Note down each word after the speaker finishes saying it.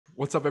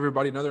What's up,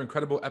 everybody? Another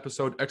incredible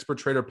episode, Expert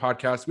Trader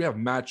podcast. We have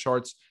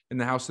MadCharts in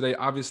the house today.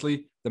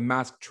 Obviously, the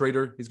masked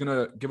trader. He's going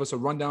to give us a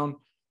rundown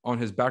on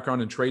his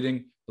background in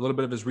trading, a little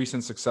bit of his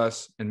recent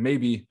success, and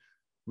maybe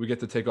we get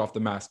to take off the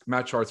mask.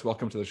 MadCharts,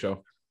 welcome to the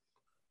show.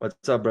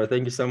 What's up, bro?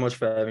 Thank you so much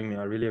for having me.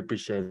 I really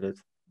appreciate it.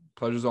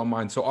 Pleasure's all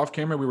mine. So off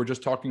camera, we were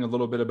just talking a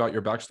little bit about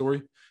your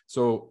backstory.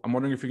 So I'm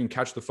wondering if you can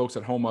catch the folks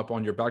at home up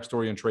on your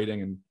backstory in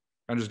trading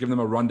and just give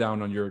them a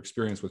rundown on your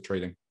experience with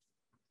trading.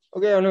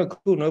 Okay, I know,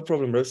 cool, no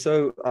problem, bro.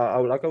 So,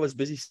 like I was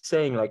busy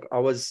saying, like I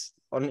was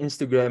on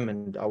Instagram,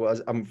 and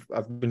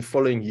I've been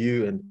following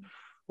you and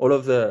all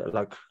of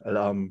the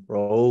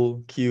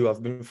Raul Q.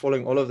 I've been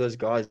following all of those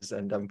guys,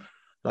 and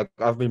like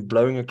I've been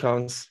blowing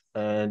accounts.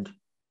 And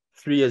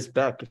 3 years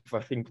back, if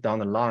I think down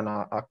the line,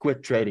 I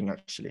quit trading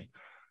actually.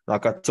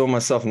 Like I told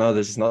myself, no,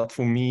 this is not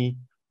for me.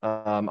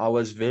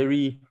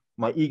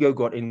 My ego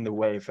got in the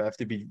way, if I have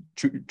to be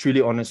truly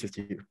honest with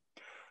you.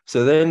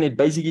 So then it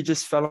basically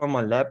just fell on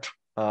my lap.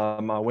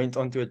 I went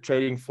onto a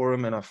trading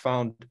forum and I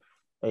found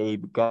a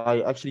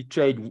guy actually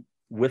trade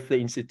with the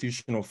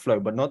institutional flow,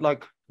 but not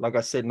like I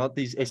said, not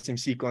these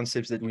SMC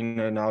concepts that we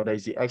know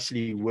nowadays. He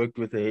actually worked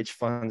with the hedge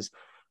funds.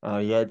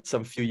 He had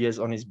some few years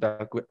on his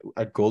back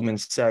at Goldman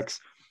Sachs,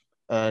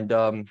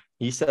 and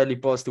he sadly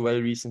passed away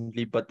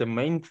recently. But the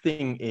main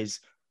thing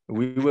is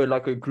we were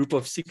like a group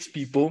of 6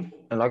 people,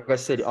 and like I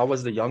said, I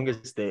was the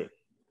youngest there.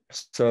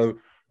 So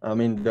I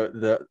mean,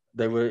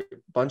 they were a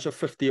bunch of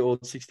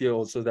 50-year-olds,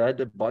 60-year-olds, so they had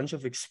a bunch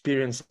of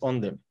experience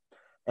on them.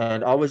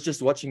 And I was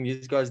just watching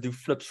these guys do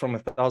flips from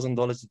 $1,000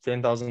 to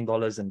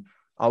 $10,000, and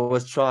I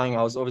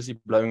was obviously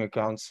blowing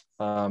accounts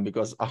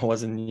because I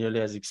wasn't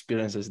nearly as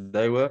experienced as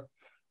they were.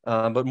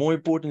 But more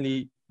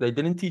importantly, they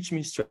didn't teach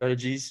me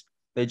strategies.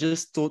 They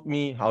just taught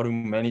me how to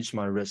manage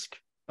my risk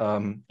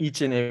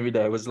each and every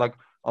day. It was like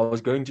I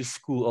was going to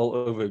school all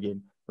over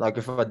again. Like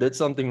if I did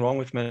something wrong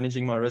with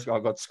managing my risk, I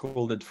got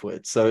scolded for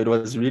it. So it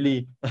was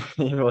really,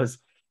 it was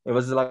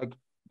like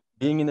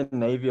being in the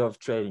Navy of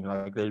trading.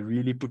 Like they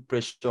really put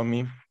pressure on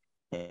me.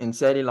 And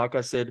sadly, like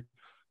I said,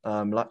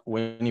 like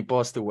when he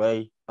passed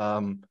away,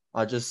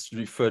 I just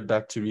referred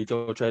back to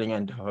retail trading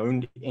and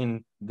honed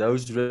in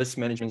those risk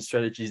management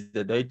strategies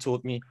that they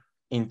taught me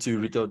into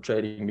retail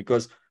trading.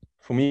 Because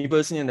for me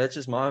personally, and that's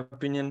just my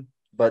opinion,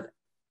 but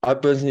I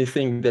personally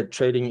think that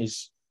trading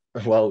is,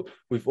 well,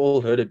 we've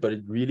all heard it, but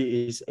it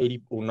really is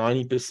 80 or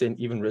 90%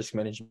 even risk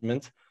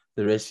management.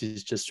 The rest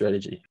is just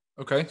strategy.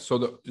 Okay.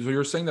 So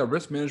you're saying that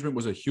risk management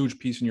was a huge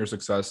piece in your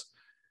success.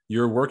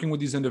 You're working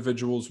with these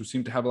individuals who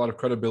seem to have a lot of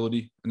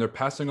credibility, and they're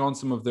passing on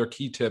some of their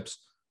key tips,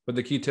 but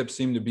the key tips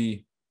seem to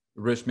be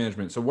risk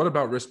management. So what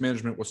about risk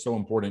management was so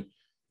important,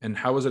 and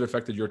how has it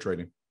affected your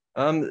trading?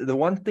 The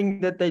one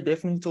thing that they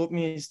definitely taught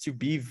me is to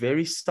be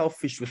very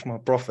selfish with my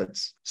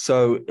profits.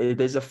 So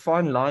there's a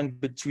fine line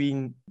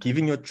between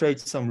giving your trade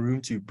some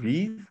room to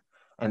breathe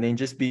and then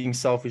just being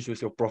selfish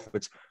with your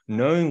profits,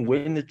 knowing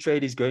when the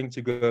trade is going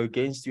to go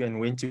against you and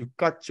when to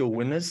cut your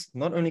winners,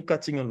 not only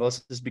cutting your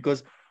losses.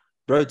 Because,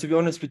 bro, to be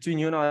honest, between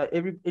you and I,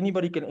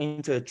 anybody can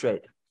enter a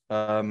trade.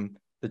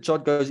 The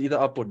chart goes either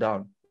up or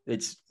down.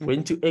 It's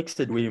when to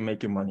exit where you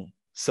make your money.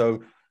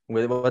 So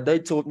what they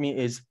taught me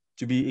is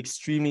to be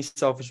extremely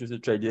selfish with the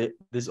trade.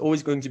 There's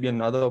always going to be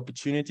another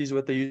opportunity is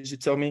what they used to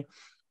tell me.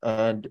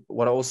 And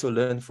what I also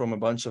learned from a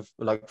bunch of,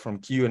 like from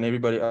Q and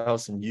everybody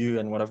else and you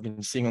and what I've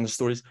been seeing on the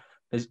stories,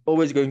 there's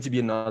always going to be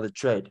another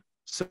trade.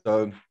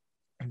 So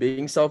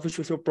being selfish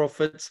with your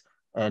profits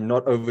and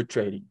not over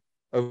trading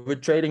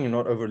and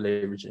not over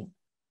leveraging.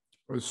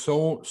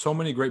 So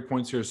many great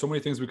points here. So many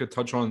things we could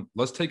touch on.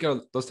 Let's take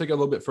a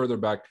little bit further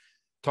back.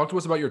 Talk to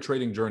us about your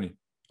trading journey.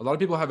 A lot of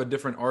people have a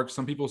different arc.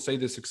 Some people say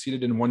they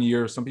succeeded in 1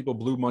 year. Some people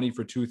blew money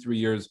for 2-3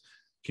 years.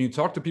 Can you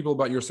talk to people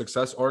about your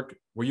success arc?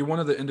 Were you one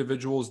of the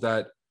individuals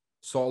that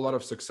saw a lot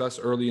of success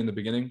early in the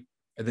beginning,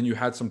 and then you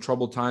had some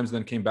troubled times,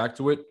 then came back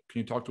to it? Can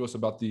you talk to us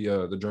about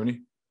the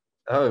journey?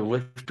 Oh,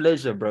 with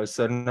pleasure, bro.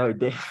 So no,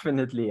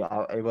 definitely,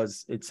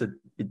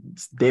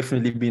 it's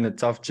definitely been a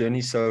tough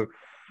journey. So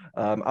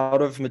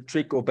out of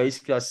matric, or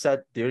basically I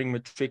sat during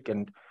matric,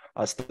 and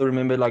I still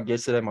remember like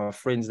yesterday, my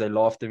friends, they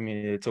laughed at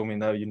me. They told me,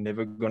 no, you're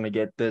never going to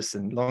get this.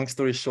 And long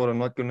story short, I'm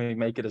not going to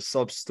make it a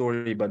sob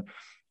story, but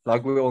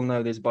like we all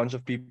know, there's a bunch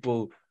of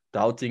people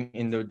doubting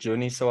in their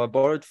journey. So I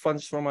borrowed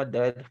funds from my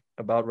dad,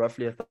 about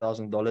roughly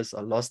 $1,000.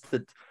 I lost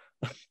it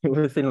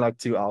within like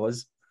 2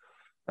 hours.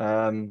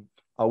 I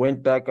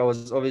went back. I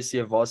was obviously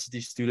a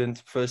varsity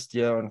student, first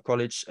year in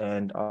college,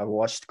 and I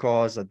washed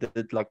cars. I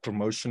did like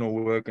promotional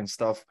work and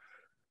stuff,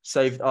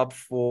 saved up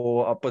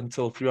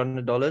until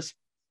 $300.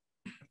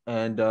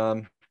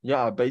 And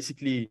yeah,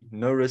 basically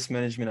no risk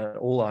management at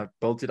all. I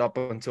built it up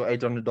until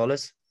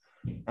 $800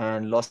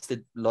 and lost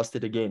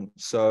it again.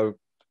 So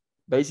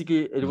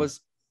basically it was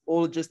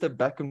all just a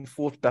back and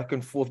forth.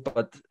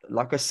 But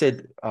like I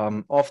said,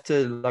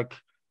 after, like,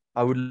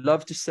 I would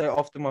love to say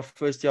after my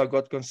first year I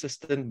got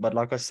consistent, but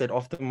like I said,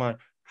 after my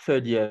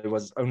third year, it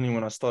was only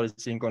when I started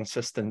seeing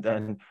consistent,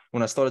 and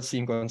when I started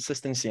seeing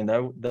consistency, and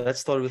that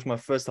started with my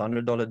first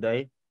 $100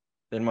 day,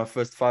 then my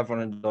first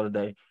 $500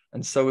 day.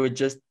 And so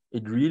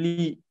it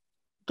really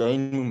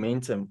gain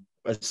momentum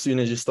as soon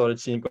as you started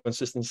seeing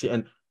consistency.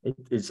 And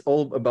it's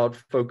all about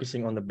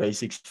focusing on the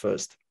basics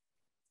first.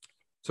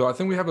 So I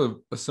think we have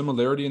a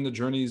similarity in the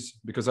journeys,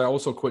 because I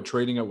also quit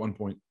trading at one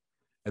point,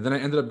 and then I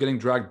ended up getting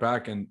dragged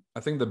back. And I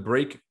think the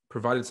break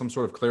provided some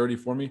sort of clarity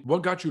for me.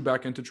 What got you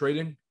back into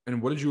trading?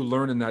 And what did you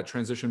learn in that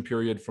transition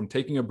period from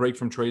taking a break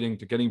from trading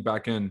to getting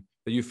back in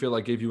that you feel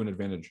like gave you an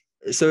advantage?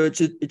 So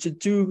it's a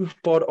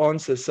two-part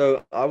answer.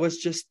 So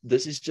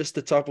this is just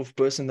the type of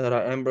person that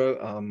I am,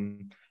 bro.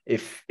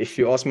 If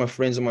you ask my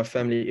friends or my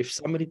family, if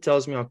somebody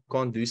tells me I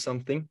can't do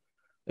something,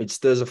 it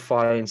stirs a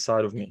fire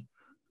inside of me.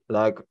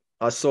 Like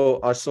I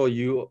saw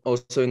you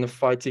also in the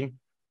fighting.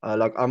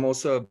 Like I'm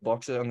also a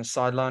boxer on the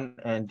sideline,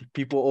 and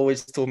people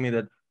always told me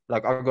that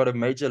like I got a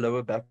major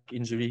lower back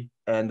injury,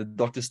 and the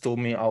doctors told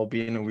me I'll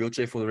be in a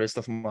wheelchair for the rest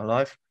of my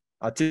life.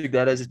 I took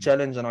that as a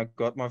challenge, and I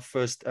got my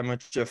first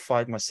amateur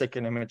fight, my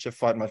second amateur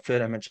fight, my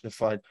third amateur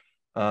fight.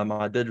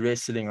 I did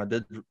wrestling, I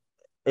did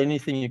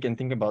anything you can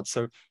think about.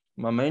 So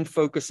my main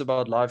focus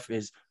about life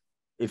is,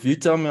 if you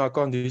tell me I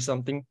can't do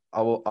something,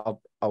 I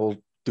will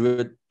do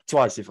it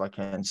twice if I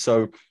can.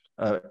 So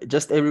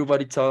just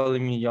everybody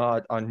telling me,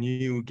 yeah, I knew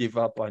you would give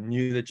up, I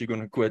knew that you're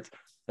gonna quit.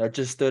 That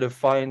just stirred a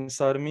fire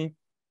inside of me.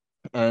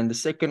 And the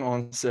second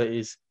answer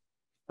is,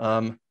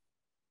 um,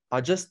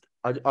 I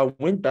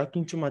went back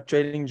into my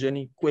trading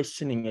journey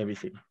questioning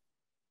everything.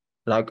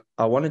 Like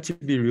I wanted to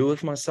be real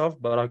with myself,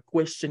 but I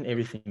question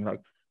everything.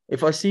 Like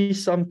if I see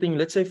something,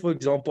 let's say for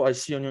example, I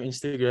see on your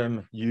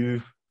Instagram,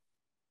 you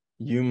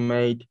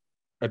made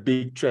a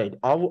big trade.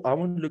 I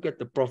won't look at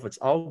the profits.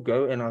 I'll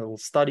go and I will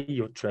study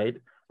your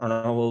trade, and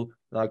I will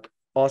like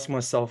ask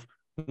myself,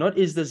 not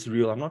is this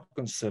real? I'm not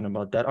concerned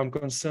about that. I'm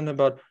concerned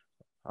about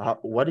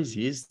what is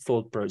his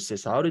thought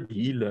process? How did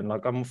he learn?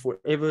 Like I'm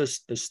forever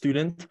a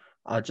student.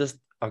 I just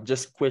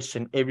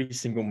question every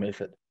single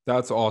method.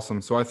 That's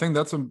awesome. So I think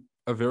that's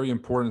a very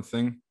important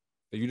thing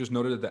that you just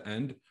noted at the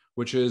end,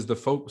 which is a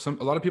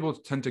lot of people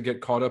tend to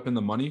get caught up in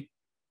the money.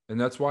 And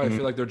that's why I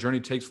feel like their journey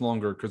takes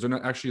longer, because they're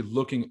not actually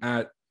looking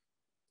at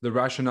the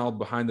rationale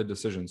behind the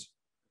decisions.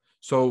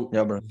 So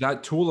Yeah, bro.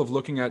 that tool of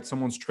looking at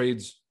someone's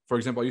trades, for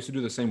example, I used to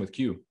do the same with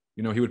Q.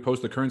 You know, he would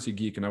post the Currency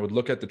Geek and I would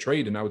look at the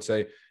trade and I would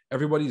say,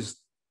 everybody's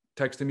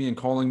texting me and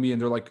calling me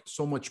and they're like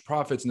so much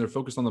profits and they're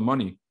focused on the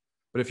money.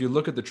 But if you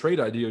look at the trade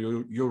idea,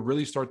 you'll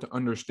really start to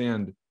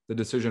understand the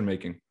decision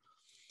making.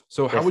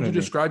 So how would you Definitely.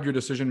 describe your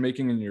decision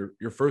making in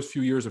your first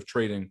few years of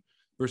trading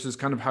versus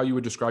kind of how you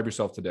would describe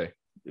yourself today?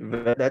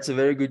 That's a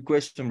very good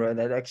question, bro.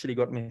 That actually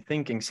got me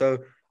thinking. So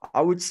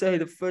I would say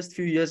the first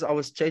few years I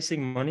was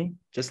chasing money,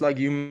 just like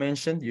you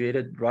mentioned. You hit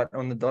it right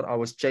on the dot. I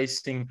was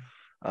chasing.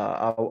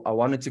 I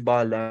wanted to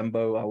buy a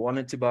Lambo. I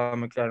wanted to buy a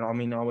McLaren. I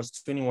mean, I was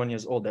 21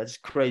 years old. That's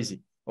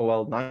crazy. Oh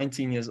well,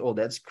 19 years old.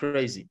 That's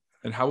crazy.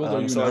 And how old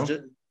are you So now?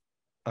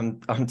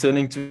 I'm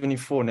turning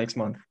 24 next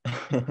month.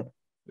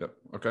 Yep.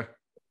 Okay.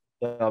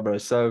 Yeah, bro.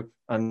 So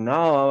and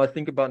now how I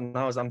think about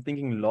now is I'm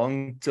thinking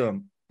long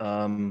term.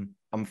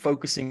 I'm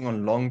focusing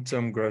on long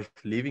term growth,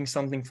 leaving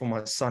something for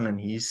my son and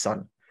his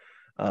son,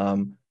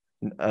 um,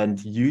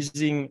 and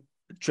using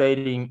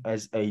trading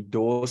as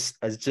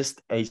as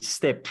just a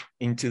step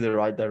into the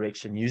right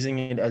direction, using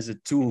it as a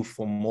tool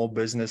for more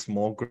business,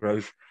 more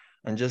growth,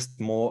 and just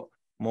more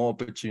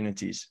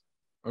opportunities.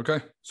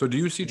 Okay. So do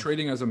you see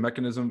trading as a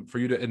mechanism for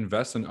you to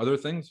invest in other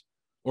things,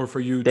 or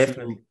for you to,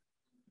 Definitely.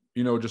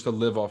 just to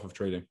live off of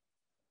trading?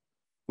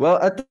 Well,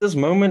 at this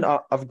moment,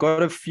 I've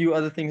got a few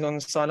other things on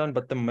the sideline,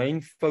 but the main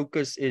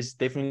focus is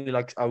definitely,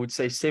 like I would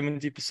say,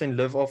 70%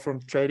 live off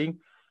from trading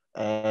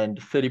and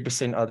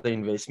 30% other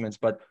investments.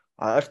 But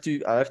I have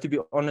to be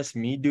honest,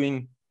 me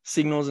doing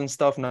signals and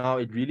stuff now,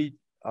 it really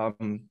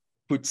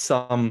puts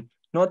some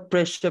not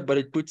pressure, but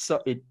it puts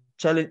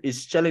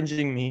is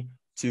challenging me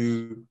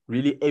to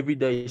really every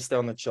day stay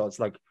on the charts.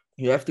 Like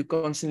you have to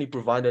constantly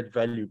provide that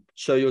value,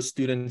 show your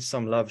students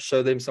some love,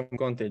 show them some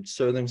content,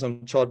 show them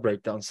some chart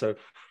breakdown. So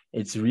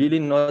it's really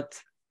not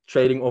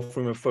trading off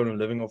from your phone or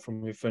living off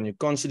from your phone. You're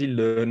constantly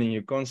learning,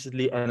 you're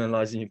constantly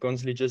analyzing, you're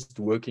constantly just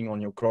working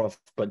on your craft.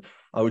 But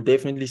I would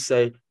definitely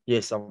say,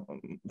 yes, I'm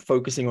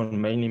focusing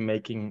on mainly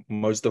making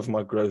most of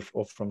my growth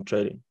off from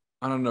trading.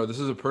 I don't know. This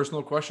is a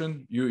personal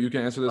question. You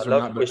can answer I this or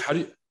love not, but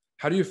questions.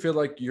 how do you feel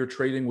like your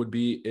trading would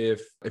be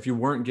if you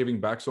weren't giving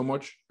back so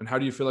much? And how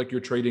do you feel like your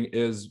trading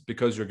is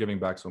because you're giving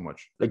back so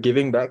much? Like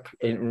giving back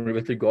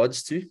with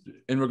regards to.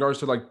 In regards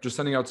to like just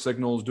sending out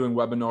signals, doing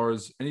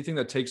webinars, anything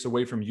that takes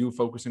away from you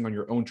focusing on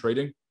your own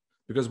trading,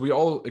 because we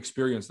all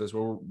experience this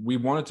where we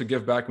wanted to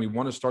give back and we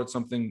want to start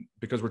something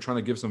because we're trying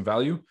to give some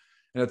value.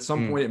 And at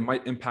some point it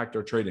might impact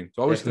our trading.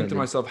 So I always think to Definitely.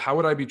 myself, how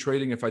would I be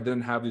trading if I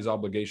didn't have these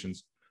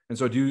obligations? And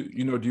so do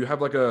you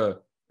have like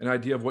an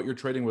idea of what your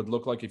trading would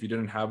look like if you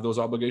didn't have those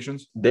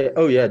obligations?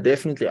 Oh yeah,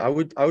 definitely. I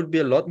would be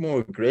a lot more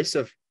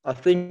aggressive. I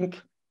think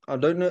I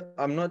don't know.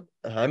 I'm not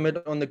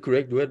hammered on the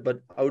correct word, but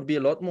I would be a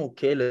lot more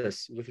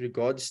careless with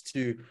regards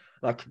to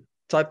like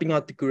typing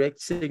out the correct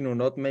signal,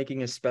 not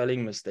making a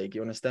spelling mistake.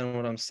 You understand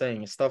what I'm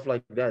saying? Stuff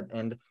like that.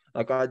 And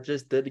like I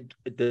just did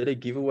a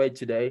giveaway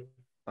today.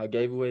 I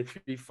gave away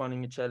 3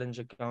 funding challenge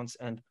accounts,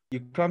 and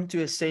you come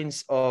to a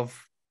sense of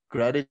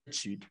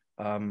gratitude.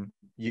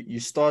 You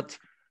start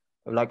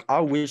like, I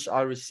wish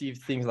I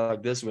received things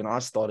like this when I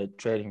started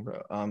trading,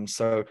 bro.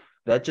 So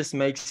that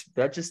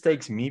just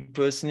takes me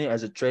personally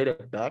as a trader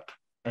back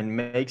and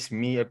makes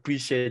me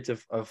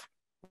appreciative of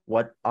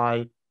what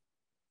I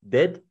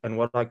did and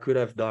what I could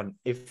have done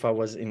if I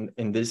was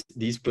in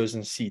these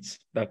person's seats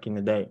back in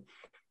the day.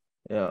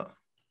 Yeah,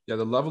 Yeah,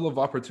 the level of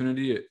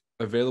opportunity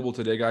available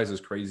today, guys, is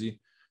crazy.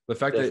 The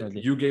fact that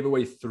definitely. you gave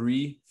away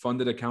 3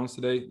 funded accounts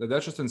today,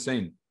 that's just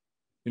insane.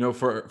 You know,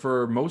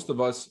 for most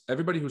of us,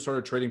 everybody who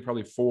started trading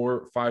probably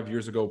 4 5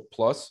 years ago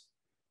plus,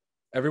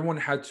 everyone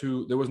had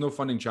to, there was no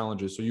funding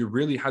challenges. So you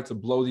really had to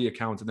blow the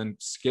account and then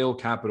scale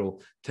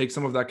capital, take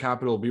some of that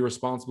capital, be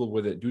responsible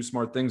with it, do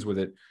smart things with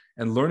it.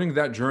 And learning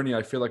that journey,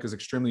 I feel like, is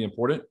extremely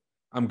important.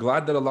 I'm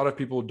glad that a lot of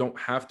people don't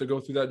have to go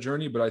through that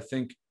journey, but I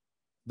think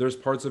there's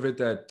parts of it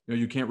that, you know,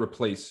 you can't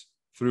replace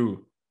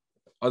through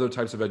other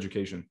types of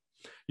education.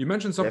 You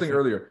mentioned something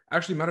Definitely. earlier.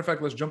 Actually, matter of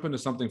fact, let's jump into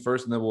something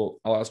first, and then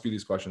I'll ask you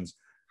these questions.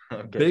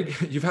 Okay.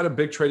 You've had a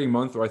big trading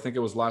month, or I think it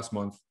was last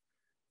month.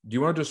 Do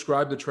you want to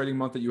describe the trading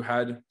month that you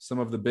had, some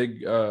of the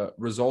big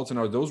results, and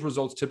are those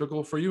results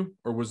typical for you,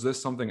 or was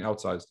this something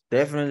outsized?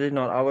 Definitely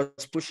not. I was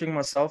pushing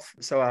myself.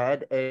 So I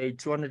had a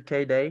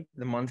 200K day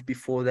the month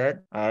before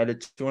that. I had a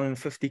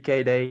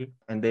 250K day,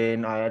 and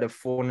then I had a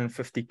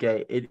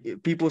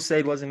 450K. People say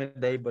it wasn't a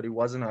day, but it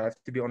wasn't. I have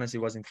to be honest, it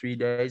was in 3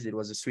 days. It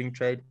was a swing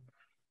trade.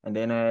 And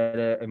then I had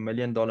a $1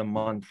 million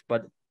month.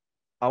 But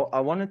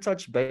I want to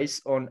touch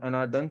base on, and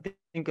I don't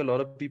think a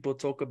lot of people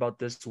talk about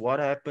this, what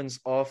happens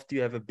after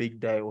you have a big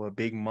day or a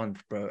big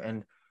month, bro.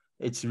 And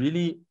it's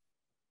really,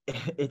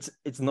 it's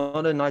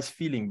not a nice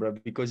feeling, bro,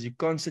 because you're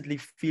constantly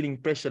feeling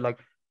pressure. Like,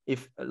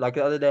 if, like,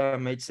 the other day I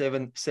made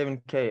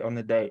 7K on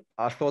the day,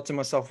 I thought to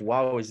myself,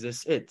 wow, is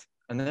this it?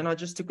 And then I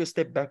just took a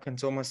step back and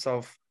told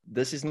myself,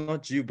 this is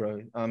not you,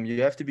 bro.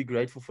 You have to be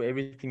grateful for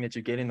everything that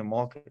you get in the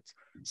market.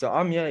 So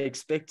I'm here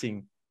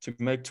expecting to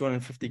make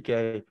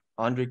 250K,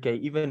 100K,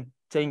 even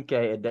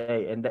 10K a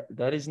day, and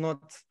that is not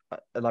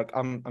like,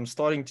 I'm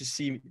starting to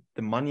see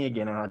the money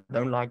again, and I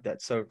don't like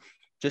that. So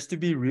just to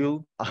be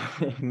real,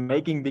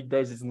 making big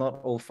days is not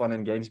all fun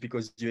and games,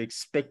 because you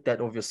expect that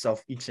of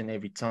yourself each and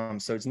every time.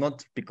 So it's not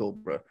typical,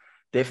 bro.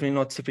 Definitely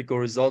not typical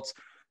results.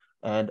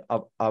 And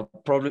I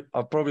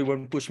probably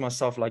won't push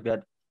myself like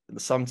that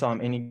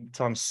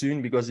anytime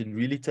soon, because it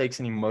really takes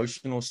an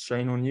emotional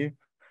strain on you,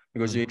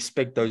 because you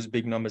expect those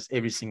big numbers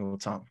every single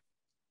time.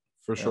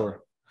 For Yeah,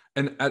 sure.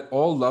 And at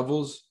all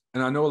levels,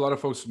 and I know a lot of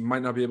folks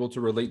might not be able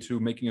to relate to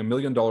making $1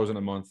 million in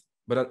a month,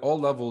 but at all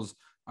levels,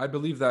 I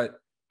believe that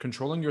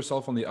controlling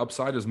yourself on the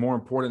upside is more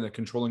important than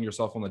controlling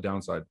yourself on the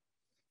downside.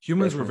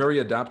 Humans were definitely. very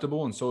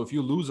adaptable. And so if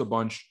you lose a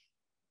bunch,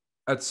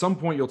 at some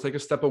point you'll take a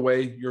step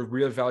away, you'll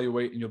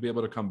reevaluate, and you'll be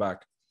able to come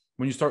back.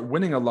 When you start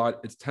winning a lot,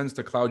 it tends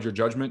to cloud your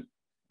judgment.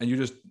 And you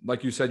just,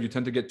 like you said, you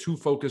tend to get too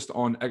focused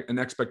on an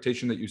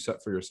expectation that you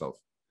set for yourself.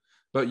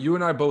 But you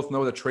and I both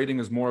know that trading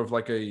is more of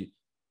like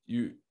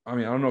I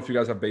mean, I don't know if you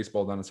guys have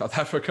baseball down in South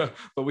Africa,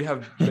 but we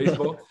have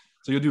baseball.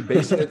 So you'll do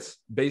base hits,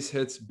 base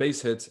hits,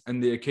 base hits,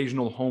 and the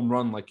occasional home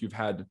run like you've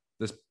had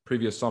this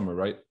previous summer,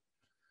 right?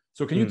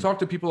 So can you talk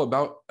to people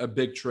about a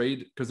big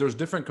trade? Because there's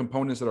different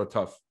components that are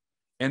tough.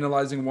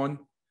 Analyzing one,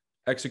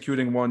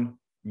 executing one,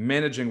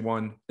 managing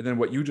one, and then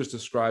what you just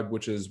described,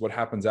 which is what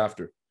happens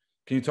after.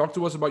 Can you talk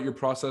to us about your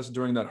process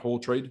during that whole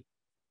trade?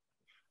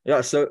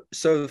 Yeah, so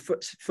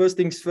first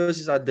things first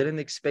is I didn't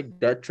expect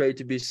that trade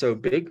to be so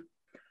big.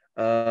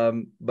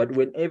 But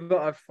whenever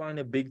I find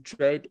a big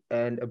trade,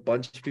 and a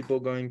bunch of people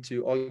are going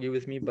to argue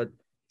with me, but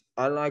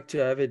I like to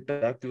have it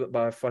backed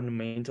by a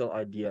fundamental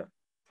idea.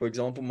 For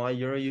example, my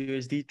Euro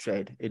USD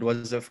trade, it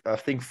was I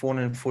think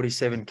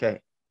 447K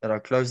that I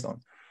closed on.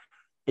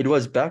 It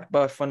was backed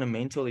by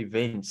fundamental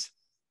events,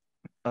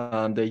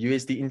 the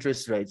USD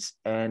interest rates.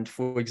 And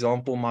for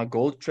example, my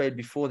gold trade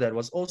before that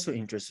was also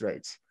interest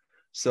rates.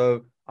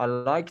 So I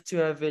like to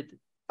have it.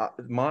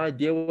 My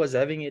idea was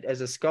having it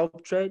as a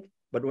scalp trade,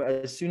 but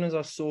as soon as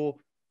I saw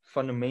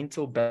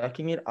fundamental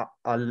backing it,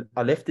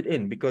 I left it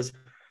in, because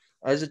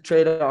as a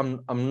trader,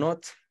 I'm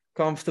not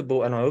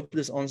comfortable, and I hope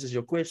this answers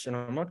your question.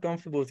 I'm not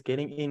comfortable with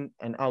getting in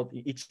and out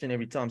each and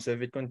every time. So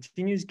if it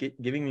continues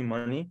giving me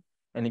money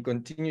and it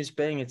continues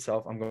paying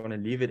itself, I'm going to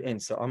leave it in.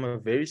 So I'm a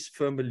very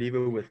firm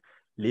believer with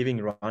leaving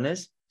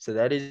runners. So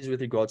that is with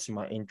regards to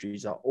my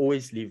entries. I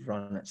always leave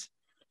runners.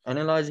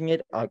 Analyzing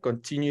it, I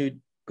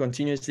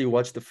continuously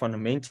watch the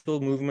fundamental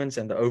movements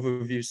and the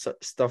overview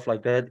stuff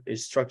like that.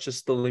 Is structure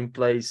still in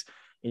place?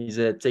 Is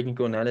a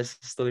technical analysis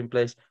still in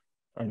place?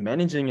 And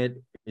managing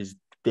it is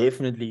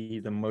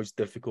definitely the most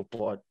difficult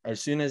part. As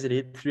soon as it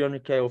hit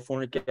 300K or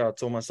 400K, I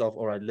told myself,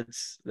 all right,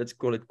 let's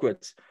call it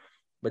quits.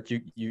 But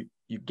you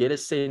get a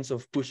sense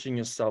of pushing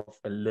yourself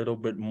a little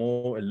bit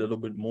more, a little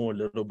bit more, a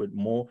little bit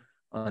more,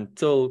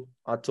 until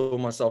I told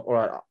myself, all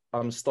right,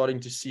 I'm starting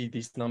to see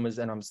these numbers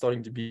and I'm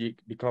starting to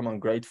become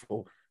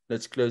ungrateful.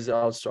 Let's close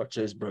out.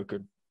 Structure is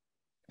broken.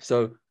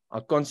 So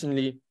I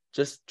constantly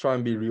just try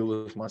and be real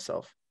with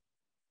myself.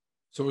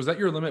 So is that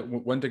your limit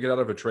when to get out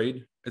of a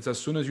trade? It's as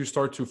soon as you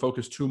start to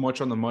focus too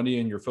much on the money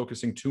and you're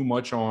focusing too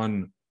much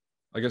on,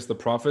 I guess, the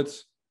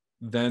profits,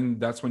 then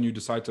that's when you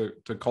decide to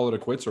call it a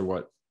quits or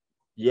what?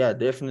 Yeah,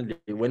 definitely.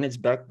 When it's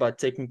backed by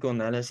technical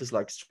analysis,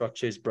 like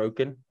structure is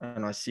broken,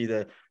 and I see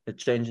the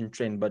change in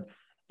trend. But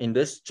in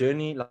this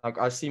journey, like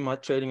I see my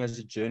trading as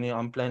a journey.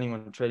 I'm planning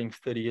on trading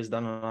 30 years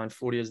down the line,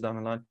 40 years down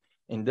the line.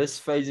 In this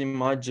phase in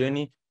my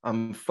journey,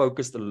 I'm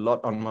focused a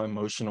lot on my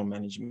emotional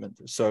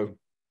management. So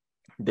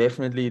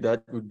definitely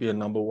that would be a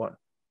number one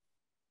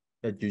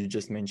that you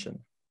just mentioned.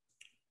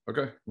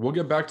 Okay. We'll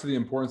get back to the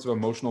importance of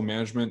emotional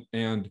management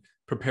and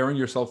preparing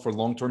yourself for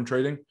long-term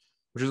trading,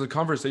 which is a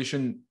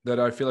conversation that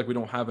I feel like we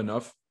don't have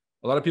enough.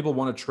 A lot of people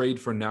want to trade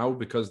for now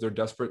because they're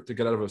desperate to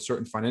get out of a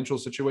certain financial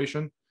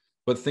situation.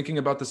 But thinking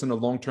about this in a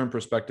long-term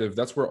perspective,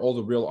 that's where all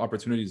the real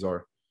opportunities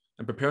are.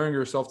 And preparing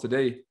yourself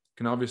today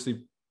can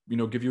obviously,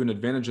 give you an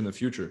advantage in the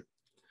future.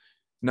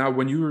 Now,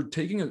 when you're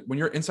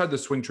inside the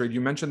swing trade,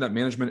 you mentioned that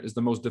management is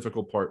the most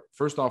difficult part.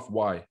 First off,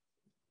 why?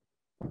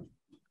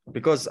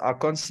 Because I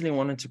constantly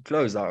wanted to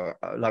close.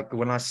 Like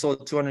when I saw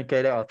 200K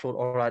there, I thought,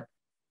 all right,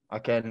 I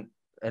can,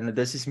 and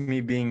this is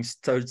me being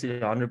totally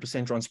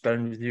 100%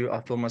 transparent with you. I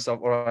told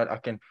myself, all right, I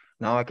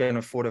can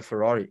afford a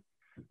Ferrari.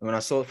 And when I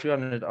saw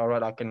 300, all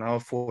right, I can now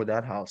afford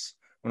that house.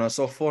 When I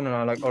saw 400,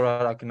 I'm like, all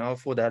right, I can now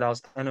afford that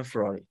house and a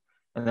Ferrari.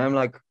 And I'm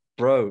like,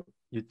 bro,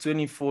 you're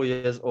 24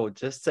 years old.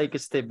 Just take a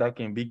step back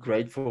and be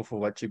grateful for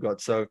what you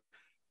got. So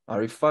I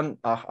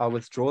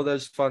withdraw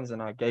those funds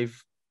and I gave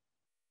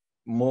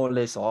more or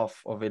less half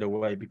of it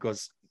away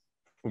because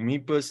for me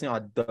personally,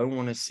 I don't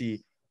want to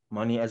see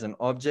money as an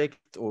object,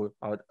 or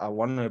I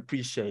want to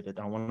appreciate it.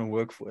 I want to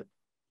work for it.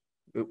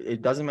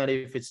 It doesn't matter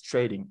if it's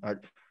trading.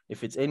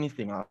 If it's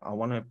anything, I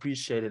want to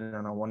appreciate it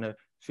and I want to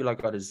feel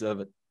like I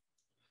deserve it.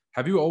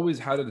 Have you always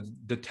had a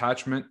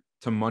detachment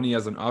to money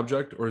as an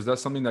object, or is that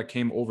something that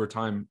came over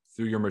time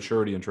through your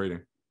maturity in trading?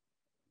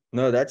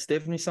 No, that's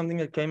definitely something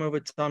that came over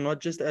time, not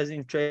just as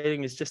in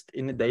trading, it's just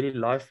in the daily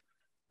life.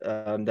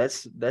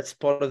 That's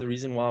part of the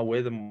reason why I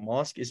wear the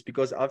mask is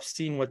because I've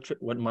seen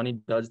what money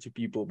does to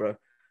people, bro.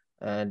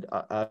 And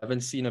I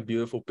haven't seen a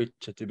beautiful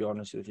picture, to be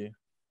honest with you.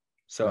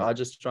 So Yeah. I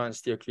just try and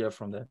steer clear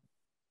from that.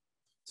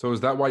 So is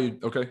that why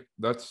okay,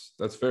 that's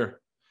fair.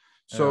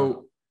 Yeah.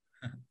 So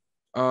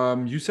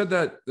you said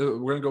that we're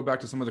going to go back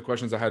to some of the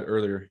questions I had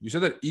earlier. You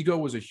said that ego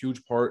was a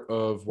huge part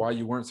of why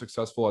you weren't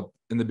successful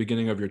in the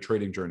beginning of your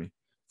trading journey.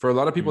 For a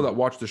lot of people that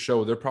watch the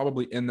show, they're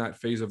probably in that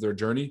phase of their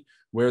journey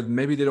where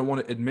maybe they don't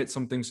want to admit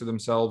some things to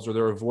themselves, or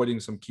they're avoiding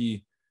some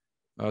key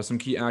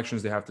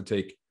actions they have to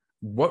take.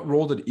 What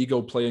role did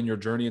ego play in your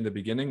journey in the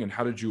beginning, and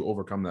how did you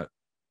overcome that?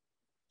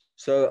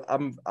 So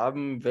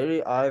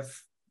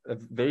I've a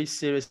very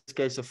serious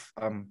case of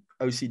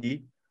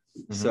OCD.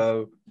 Mm-hmm.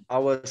 So I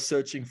was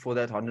searching for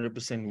that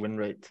 100% win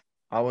rate.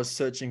 I was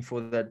searching for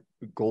that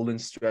golden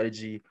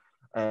strategy.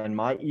 And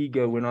my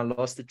ego, when I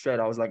lost the trade,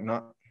 I was like,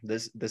 no,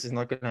 this is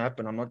not going to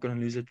happen. I'm not going to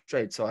lose a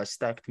trade. So I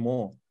stacked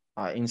more.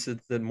 I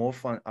inserted more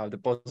fund. I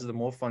deposited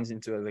more funds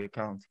into the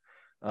account.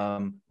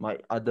 I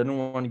didn't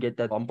want to get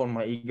that bump on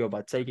my ego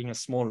by taking a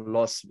small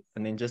loss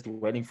and then just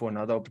waiting for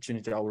another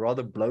opportunity. I would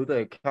rather blow the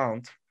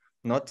account,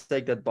 not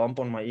take that bump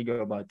on my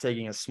ego by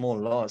taking a small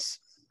loss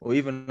or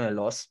even a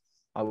loss.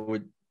 I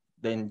would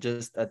then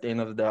just at the end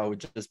of the day, I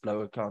would just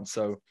blow account.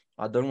 So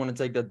I don't want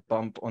to take that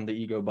bump on the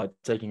ego by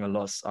taking a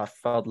loss. I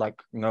felt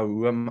like,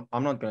 no,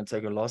 I'm not going to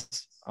take a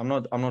loss. I'm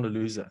not a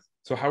loser.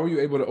 So how were you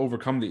able to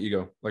overcome the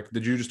ego? Like,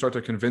 did you just start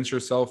to convince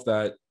yourself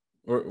that,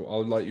 or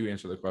I'll let you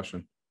answer the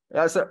question.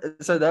 Yeah, so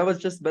that was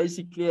just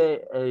basically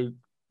a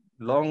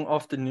long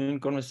afternoon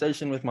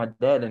conversation with my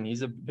dad, and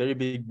he's a very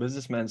big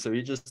businessman. So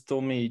he just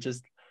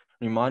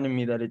reminded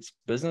me that it's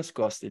business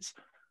cost. It's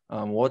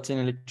water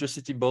and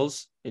electricity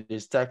bills. It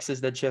is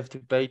taxes that you have to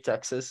pay.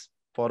 Taxes,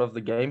 part of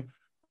the game.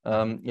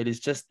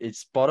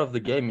 It's part of the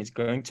game. It's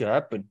going to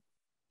happen.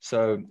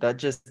 So that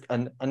just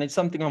and it's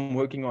something I'm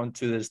working on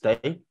to this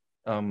day.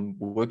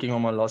 Working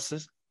on my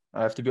losses.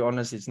 I have to be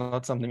honest, it's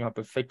not something I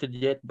perfected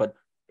yet, but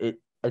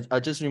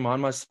I just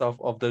remind myself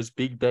of those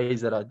big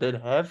days that I did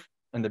have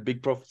and the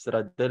big profits that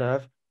I did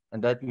have,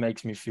 and that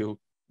makes me feel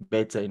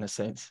better in a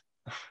sense.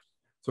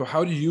 So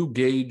how do you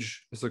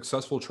gauge a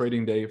successful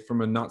trading day from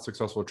a not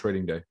successful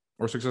trading day,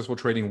 or successful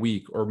trading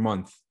week or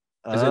month?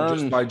 Is it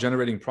just Um, by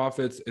generating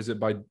profits? Is it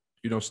by,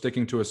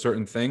 sticking to a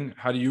certain thing?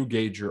 How do you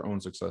gauge your own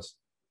success?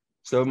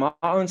 so my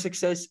own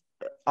success,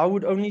 I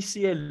would only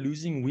see a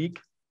losing week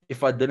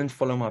if I didn't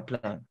follow my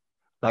plan.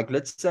 Like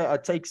let's say I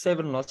take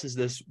 7 losses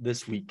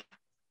this week,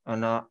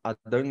 and I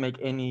don't make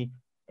any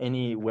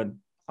win.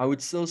 I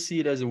would still see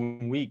it as a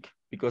win week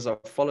because I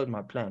followed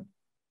my plan.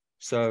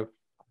 So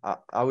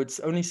I would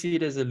only see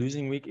it as a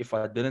losing week if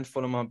I didn't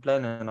follow my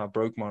plan and I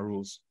broke my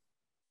rules.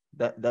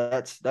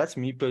 That's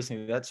me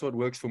personally. That's what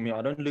works for me.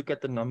 I don't look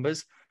at the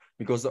numbers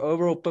because the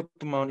overall pip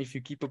amount, if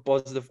you keep a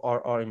positive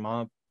RR, in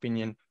my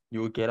opinion, you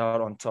will get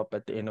out on top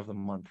at the end of the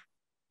month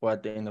or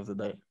at the end of the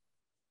day.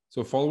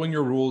 So following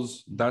your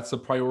rules, that's a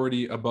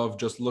priority above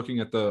just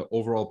looking at the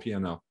overall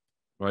P&L,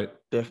 right?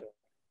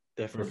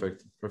 Definitely.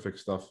 Perfect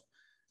stuff.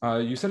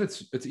 You said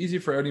it's easy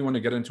for anyone to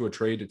get into a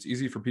trade. It's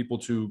easy for people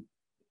to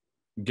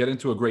get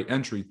into a great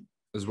entry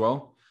as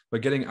well.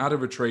 But getting out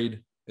of a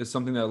trade is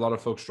something that a lot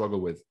of folks struggle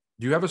with.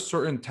 Do you have a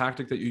certain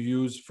tactic that you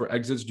use for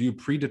exits? Do you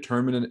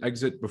predetermine an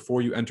exit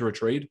before you enter a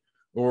trade?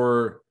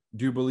 Or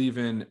do you believe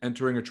in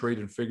entering a trade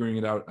and figuring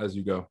it out as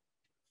you go?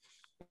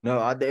 No,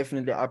 I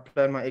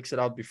plan my exit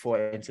out before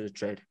I enter the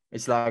trade.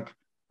 It's like,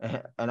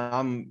 and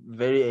I'm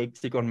very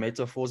hectic on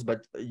metaphors,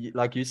 but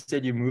like you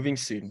said, you're moving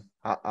soon.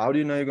 How do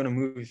you know you're going to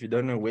move if you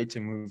don't know where to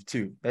move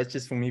to? That's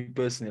just for me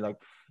personally. Like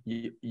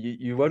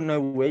you won't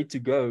know where to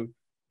go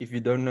if you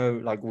don't know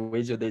like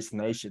where's your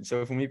destination.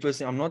 So for me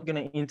personally, I'm not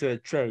going to enter a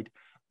trade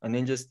and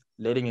then just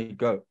letting it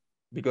go,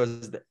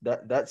 because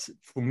that's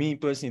for me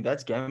personally,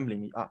 that's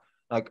gambling.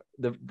 Like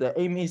the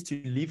aim is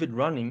to leave it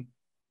running,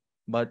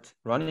 but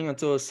running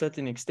until a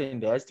certain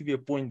extent, there has to be a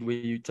point where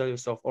you tell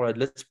yourself, all right,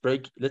 let's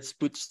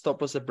put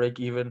stop us at break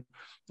even,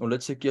 or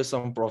let's secure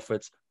some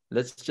profits.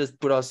 Let's just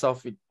put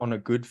ourselves on a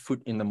good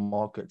foot in the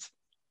market.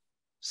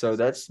 So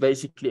that's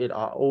basically it.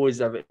 I always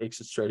have an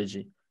exit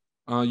strategy.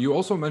 You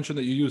also mentioned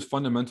that you use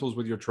fundamentals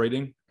with your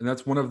trading, and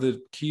that's one of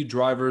the key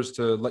drivers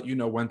to let you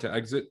know when to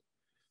exit.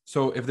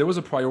 So if there was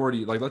a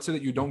priority, like let's say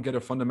that you don't get a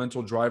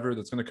fundamental driver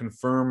that's going to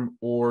confirm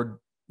or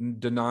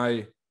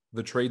deny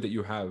the trade that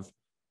you have,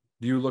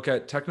 do you look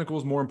at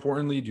technicals more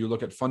importantly? Do you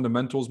look at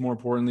fundamentals more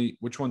importantly?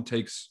 Which one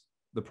takes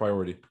the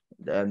priority?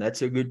 And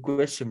that's a good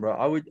question, bro.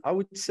 I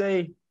would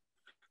say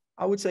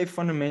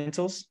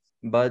fundamentals,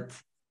 but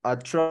I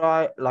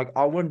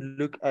won't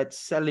look at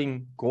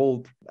selling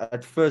gold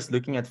at first,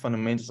 looking at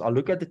fundamentals. I'll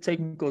look at the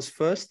technicals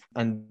first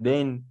and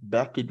then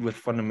back it with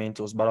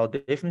fundamentals. But I'll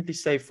definitely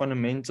say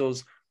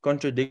fundamentals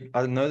contradict.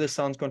 I know this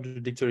sounds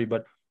contradictory,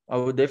 but I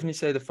would definitely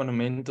say the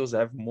fundamentals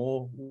have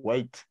more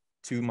weight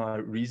to my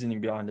reasoning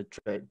behind the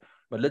trade.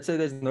 But let's say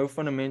there's no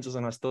fundamentals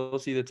and I still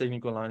see the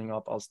technical lining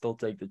up, I'll still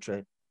take the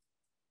trade.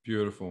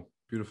 Beautiful,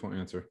 beautiful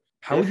answer.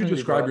 How would you Definitely,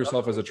 describe bro.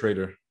 yourself as a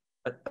trader?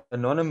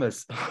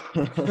 Anonymous.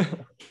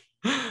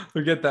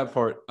 Forget that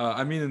part.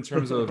 I mean, in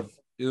terms of,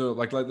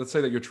 like let's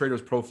say that your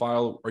trader's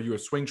profile, are you a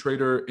swing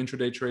trader,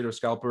 intraday trader,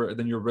 scalper, and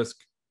then your risk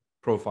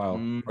profile?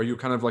 Are you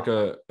kind of like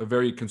a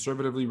very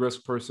conservatively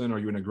risk person? Are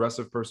you an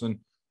aggressive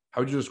person?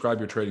 How would you describe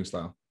your trading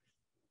style?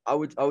 I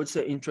would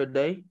say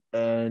intraday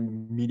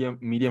and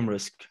medium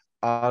risk.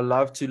 I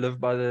love to live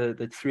by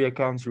the three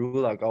accounts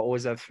rule. Like I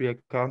always have three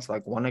accounts.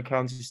 Like one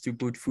account is to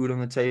put food on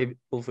the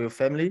table for your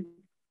family.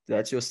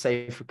 That's your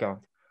safe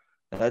account.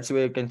 That's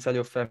where you can tell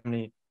your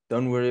family,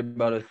 don't worry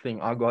about a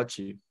thing. I got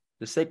you.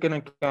 The second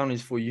account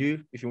is for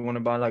you. If you want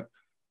to buy like,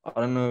 I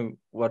don't know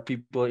what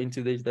people are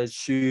into these days,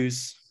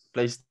 shoes,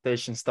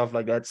 PlayStation, stuff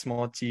like that,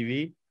 smart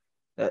TV.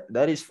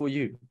 That is for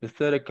you. The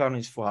third account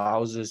is for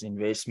houses,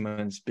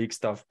 investments, big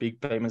stuff,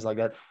 big payments like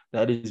that.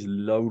 That is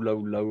low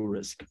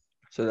risk.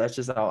 So that's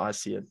just how I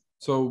see it.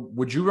 So,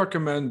 would you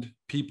recommend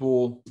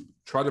people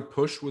try to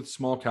push with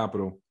small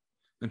capital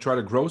and try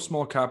to grow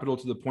small capital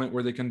to the point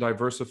where they can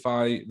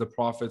diversify the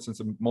profits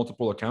into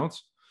multiple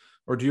accounts?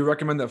 Or do you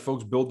recommend that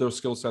folks build their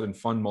skill set and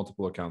fund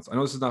multiple accounts? I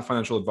know this is not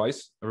financial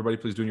advice. Everybody,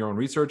 please do your own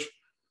research.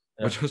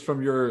 Yeah. But just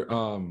from your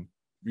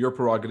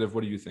prerogative,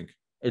 what do you think?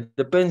 It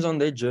depends on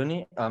their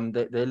journey,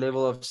 their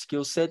level of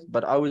skill set.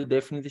 But I would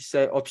definitely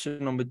say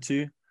option number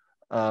two,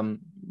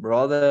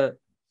 rather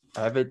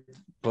have it,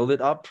 build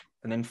it up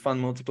and then fund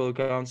multiple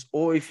accounts.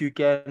 Or if you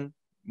can,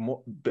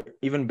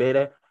 even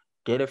better,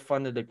 get a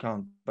funded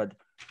account. But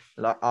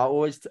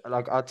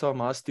I tell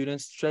my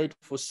students, trade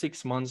for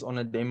 6 months on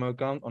a demo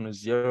account on a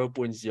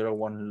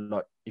 0.01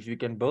 lot. If you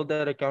can build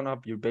that account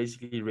up, you're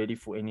basically ready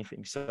for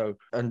anything. So,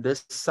 and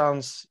this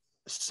sounds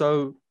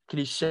so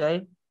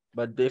cliche,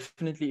 but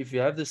definitely if you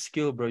have the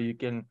skill, bro, you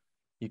can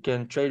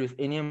trade with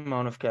any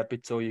amount of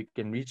capital. You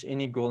can reach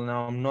any goal.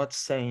 Now, I'm not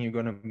saying you're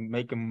going to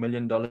make $1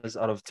 million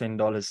out of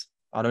 $10.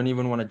 I don't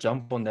even want to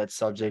jump on that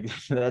subject.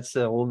 That's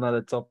a whole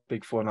nother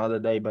topic for another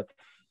day. But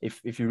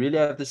if you really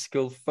have the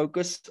skill,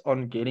 focus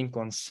on getting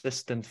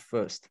consistent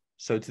first.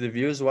 So to the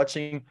viewers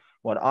watching,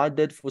 what I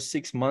did for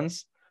 6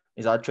 months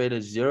is I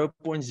traded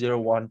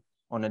 0.01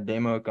 on a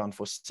demo account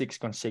for 6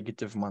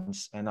 consecutive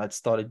months. And I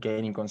started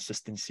gaining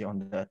consistency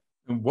on that.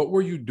 And what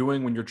were you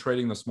doing when you're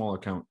trading the small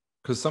account?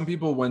 Because some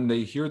people, when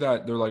they hear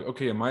that, they're like,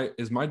 okay,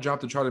 is my job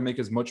to try to make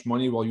as much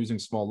money while using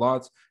small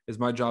lots? Is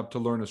my job to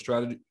learn a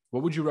strategy?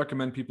 What would you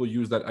recommend people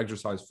use that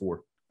exercise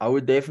for? I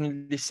would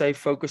definitely say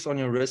focus on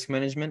your risk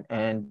management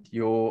and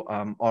your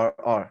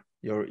RR,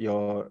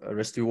 your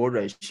risk to reward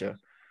ratio.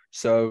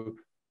 So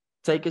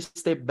take a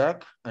step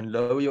back and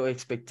lower your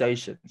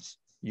expectations.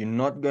 You're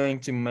not going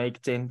to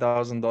make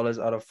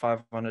 $10,000 out of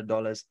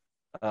 $500.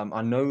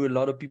 I know a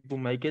lot of people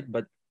make it,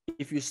 but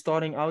if you're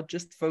starting out,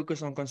 just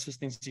focus on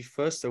consistency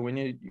first. So when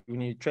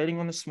you're trading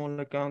on a small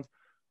account,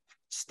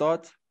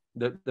 start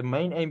the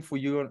main aim for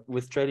you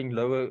with trading a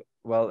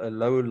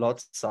lower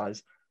lot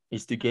size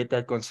is to get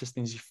that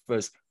consistency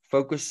first.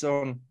 Focus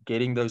on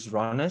getting those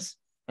runners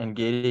and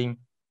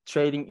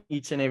trading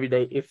each and every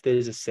day if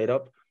there's a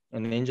setup,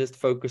 and then just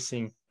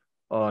focusing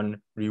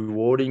on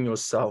rewarding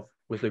yourself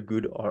with a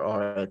good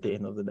RR at the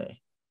end of the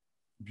day.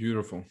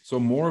 Beautiful. So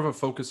more of a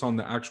focus on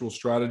the actual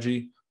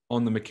strategy,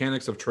 on the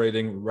mechanics of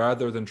trading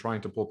rather than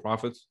trying to pull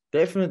profits.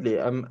 Definitely.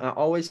 I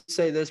always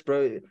say this,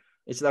 bro.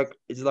 It's like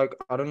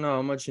I don't know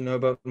how much you know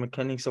about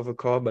mechanics of a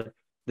car, but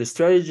the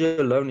strategy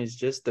alone is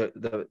just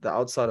the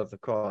outside of the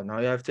car. Now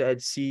you have to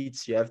add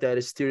seats, you have to add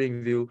a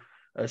steering wheel,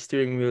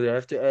 you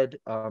have to add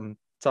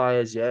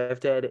tires, you have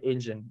to add an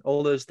engine.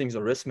 All those things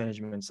are risk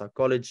management,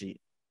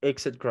 psychology,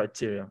 exit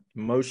criteria,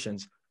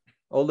 emotions,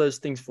 all those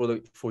things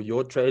for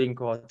your trading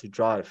car to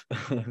drive.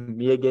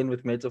 Me again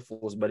with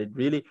metaphors, but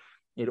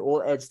it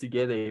all adds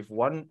together. If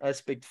one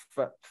aspect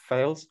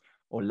fails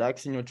or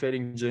lacks in your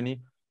trading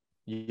journey,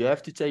 you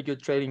have to take your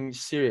trading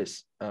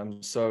serious.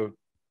 So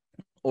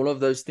all of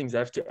those things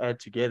have to add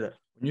together.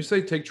 When you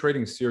say take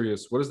trading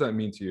serious, what does that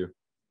mean to you?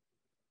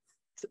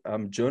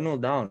 Journal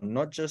down,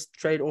 not just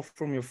trade off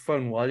from your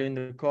phone while you're in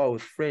the car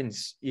with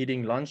friends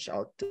eating lunch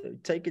out.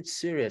 Take it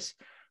serious.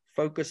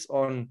 Focus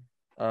on,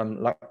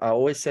 like I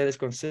always say, this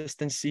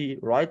consistency.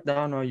 Write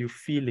down how you're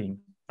feeling.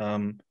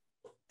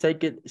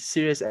 Take it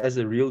serious as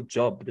a real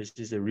job. This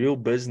is a real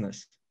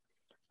business.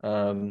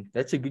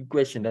 That's a good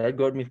question. That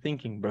got me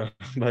thinking, bro.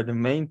 But the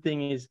main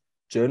thing is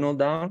journal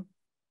down,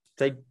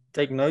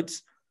 take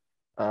notes,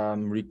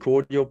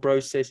 record your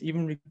process,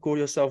 even record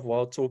yourself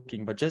while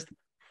talking, but just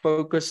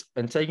focus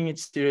and taking it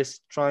serious,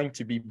 trying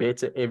to be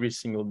better every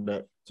single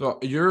day. So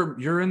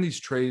you're in these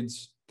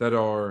trades that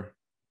are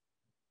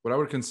what I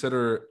would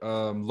consider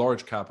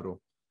large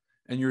capital,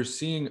 and you're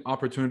seeing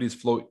opportunities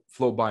float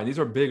by. And these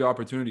are big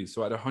opportunities.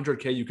 So at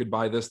 100K, you could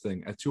buy this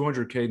thing. At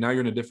 200K, now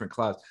you're in a different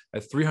class.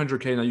 At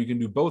 300K, now you can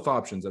do both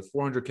options. At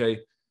 400K,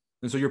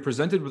 and so you're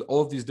presented with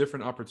all of these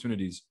different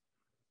opportunities.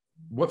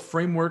 What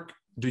framework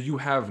do you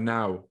have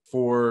now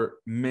for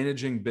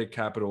managing big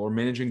capital or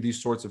managing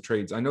these sorts of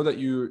trades? I know that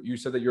you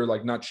said that you're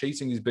like not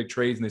chasing these big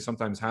trades and they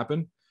sometimes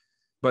happen,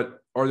 but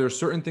are there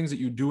certain things that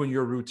you do in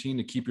your routine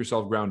to keep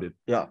yourself grounded?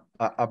 Yeah,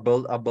 I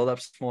build up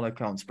small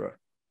accounts, bro.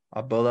 I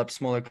build up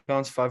small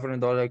accounts,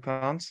 $500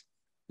 accounts,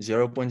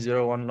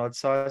 0.01 lot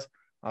size.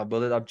 I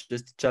build it up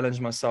just to challenge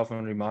myself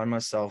and remind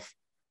myself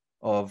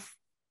of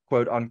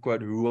quote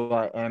unquote who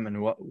I am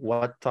and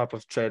what type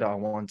of trader I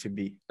want to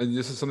be. And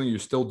this is something you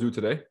still do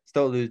today?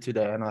 Still do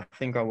today, and I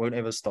think I won't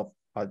ever stop.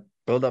 I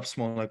build up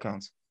small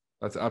accounts.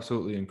 That's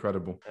absolutely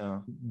incredible. Yeah.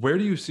 Where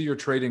do you see your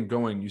trading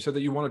going? You said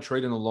that you want to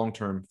trade in the long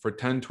term for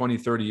 10, 20,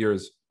 30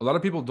 years. A lot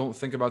of people don't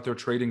think about their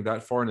trading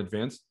that far in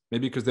advance,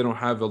 maybe because they don't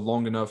have a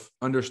long enough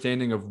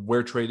understanding of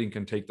where trading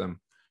can take them.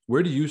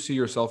 Where do you see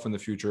yourself in the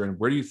future, and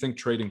where do you think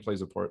trading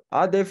plays a part?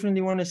 I definitely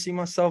want to see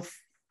myself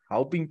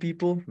helping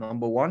people,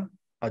 number one.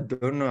 I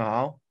don't know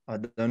how, I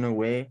don't know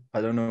where,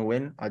 I don't know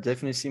when. I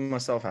definitely see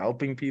myself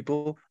helping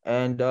people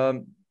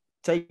and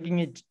taking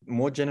it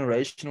more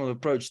generational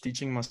approach,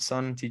 teaching my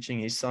son, teaching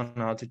his son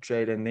how to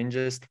trade, and then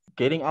just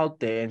getting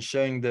out there and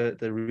showing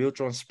the real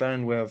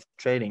transparent way of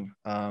trading.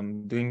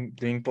 Doing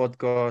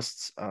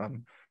podcasts,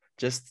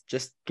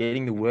 just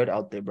getting the word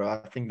out there, bro.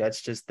 I think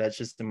that's just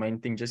the main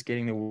thing, just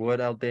getting the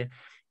word out there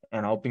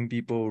and helping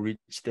people reach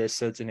their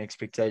certain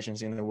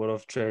expectations in the world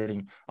of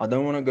trading. I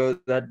don't want to go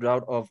that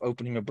route of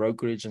opening a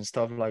brokerage and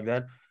stuff like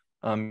that,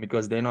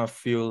 because then I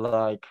feel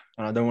like,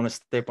 and I don't want to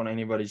step on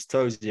anybody's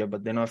toes here,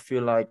 but then I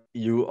feel like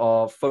you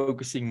are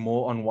focusing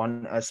more on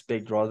one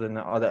aspect rather than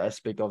the other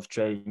aspect of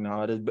trading.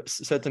 Now, at a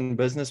certain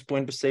business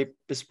point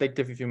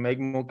perspective, if you make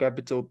more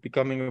capital,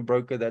 becoming a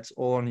broker, that's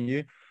all on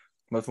you.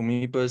 But for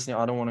me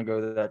personally, I don't want to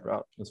go that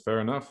route. That's fair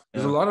enough. Yeah.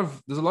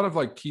 There's a lot of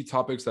like key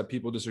topics that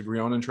people disagree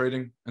on in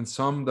trading, and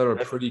some that are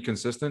pretty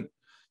consistent.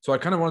 So I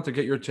kind of wanted to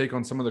get your take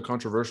on some of the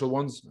controversial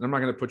ones. And I'm not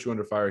going to put you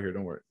under fire here.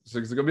 Don't worry. It's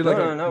going to be like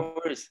no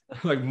worries.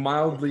 like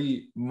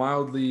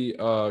mildly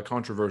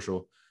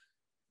controversial,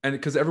 and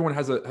because everyone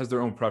has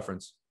their own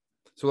preference.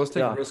 So let's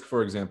take risk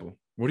for example.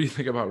 What do you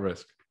think about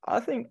risk? I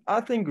think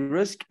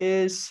risk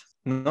is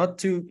not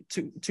too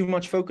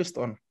much focused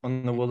on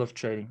the world of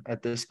trading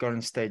at this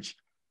current stage.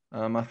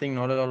 I think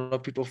not a lot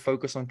of people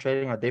focus on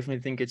trading. I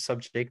definitely think it's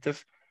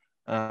subjective.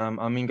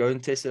 I mean, go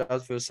and test it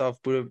out for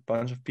yourself. Put a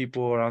bunch of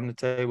people around the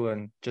table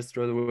and just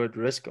throw the word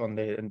risk on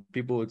there, and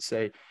people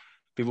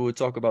would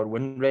talk about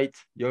win rate.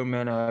 Yo,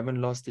 man, I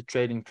haven't lost a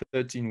trade in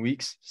 13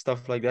 weeks,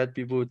 stuff like that.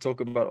 People would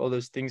talk about all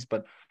those things,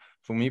 but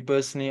for me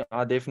personally,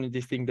 I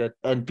definitely think that,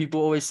 and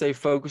people always say,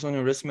 focus on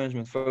your risk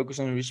management, focus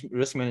on your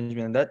risk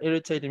management. And that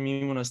irritated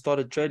me when I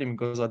started trading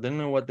because I didn't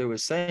know what they were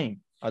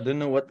saying. I didn't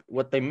know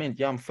what they meant.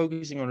 Yeah, I'm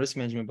focusing on risk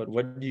management, but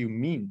what do you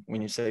mean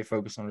when you say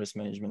focus on risk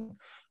management?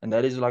 And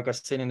that is, like I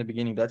said in the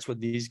beginning, that's what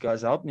these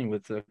guys helped me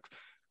with,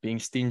 being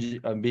stingy,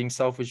 being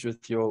selfish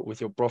with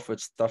your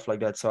profits, stuff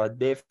like that. So I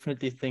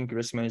definitely think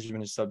risk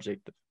management is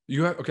subjective.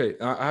 I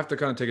have to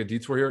kind of take a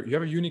detour here. You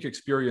have a unique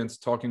experience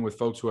talking with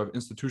folks who have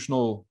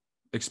institutional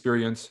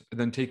experience and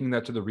then taking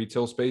that to the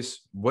retail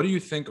space. What do you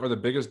think are the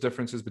biggest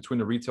differences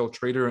between a retail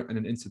trader and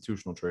an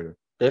institutional trader?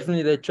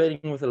 Definitely, they're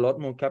trading with a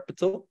lot more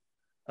capital.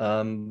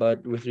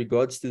 But with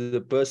regards to the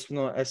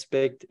personal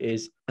aspect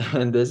is,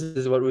 and this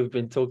is what we've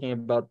been talking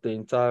about the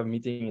entire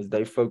meeting, is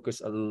they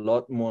focus a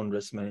lot more on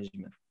risk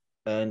management.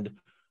 And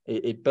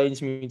it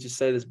pains me to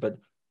say this, but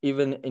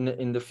even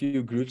in the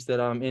few groups that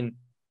I'm in,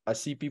 I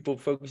see people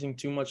focusing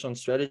too much on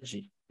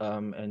strategy,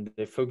 and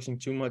they're focusing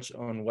too much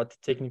on what the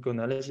technical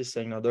analysis is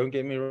saying. Now, don't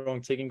get me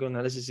wrong, technical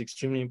analysis is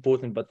extremely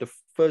important, but the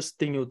first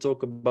thing you'll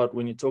talk about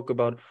when you talk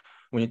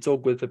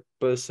with a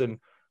person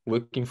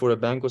working for a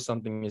bank or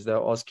something is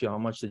they'll ask you, how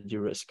much did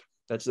you risk?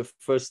 That's the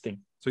first thing.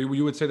 So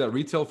you would say that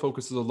retail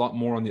focuses a lot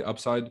more on the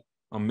upside,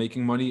 on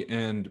making money,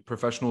 and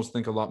professionals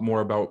think a lot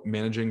more about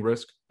managing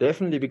risk?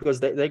 Definitely, because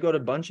they got a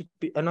bunch of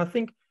people, and I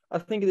think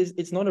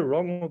it's not a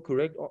wrong or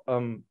correct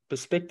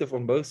perspective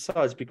on both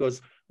sides,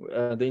 because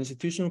the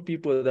institutional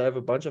people, they have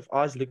a bunch of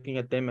eyes looking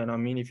at them, and I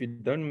mean, if you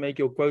don't make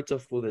your quota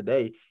for the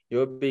day,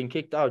 you're being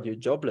kicked out, you're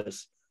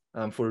jobless.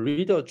 For a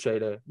retail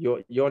trader,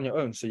 you're on your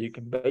own, so you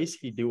can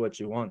basically do what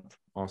you want.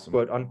 Awesome.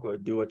 Quote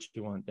unquote, do what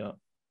you want. Yeah.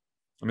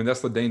 I mean,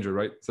 that's the danger,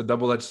 right? It's a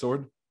double-edged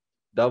sword.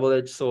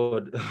 Double-edged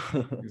sword.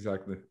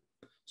 Exactly.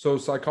 So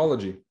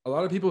psychology. A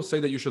lot of people say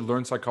that you should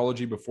learn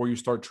psychology before you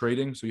start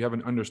trading, so you have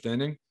an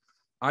understanding.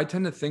 I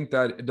tend to think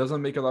that it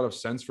doesn't make a lot of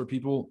sense for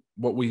people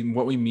what we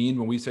mean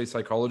when we say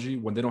psychology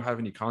when they don't have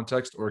any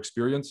context or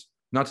experience.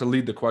 Not to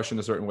lead the question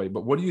a certain way,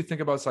 but what do you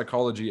think about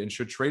psychology? And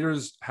should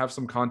traders have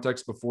some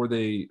context before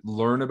they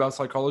learn about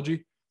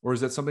psychology? Or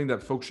is that something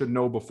that folks should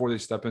know before they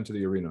step into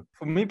the arena?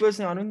 For me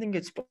personally, I don't think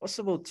it's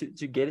possible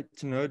to get it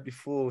to know it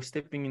before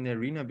stepping in the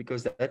arena,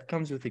 because that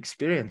comes with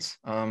experience.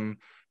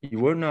 You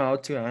won't know how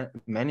to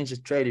manage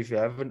a trade if you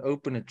haven't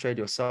opened a trade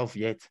yourself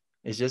yet.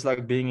 It's just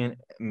like being in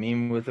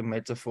meme with a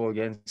metaphor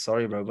again.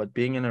 Sorry, bro, but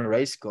being in a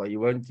race car, you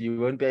won't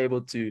be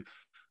able to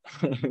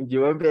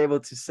you won't be able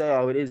to say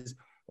how it is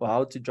or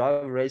how to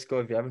drive a race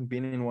car if you haven't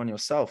been in one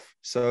yourself.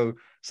 So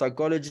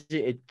psychology,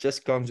 it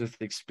just comes with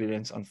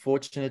experience,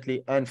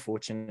 unfortunately and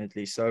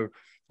fortunately. So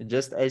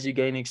just as you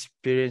gain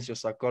experience, your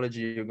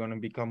psychology, you're going to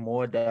become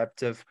more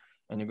adaptive,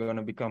 and you're going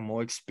to become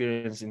more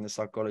experienced in the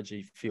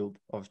psychology field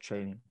of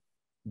trading.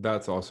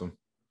 That's awesome.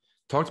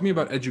 Talk to me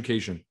about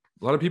education.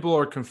 A lot of people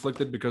are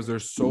conflicted because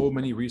there's so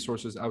many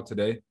resources out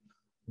today,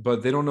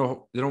 but they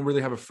don't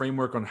really have a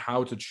framework on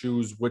how to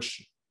choose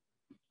which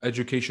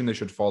education they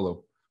should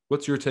follow.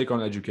 What's your take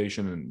on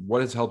education, and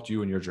what has helped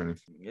you in your journey?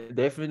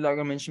 Definitely, like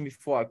I mentioned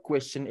before, I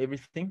question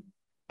everything.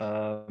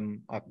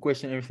 I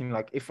question everything.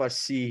 Like if I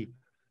see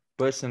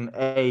person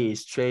A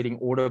is trading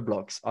order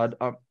blocks,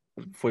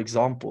 for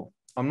example,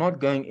 I'm not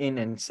going in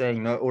and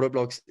saying, no, order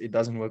blocks, it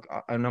doesn't work.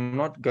 And I'm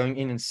not going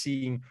in and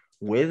seeing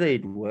whether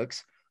it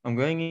works. I'm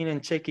going in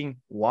and checking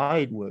why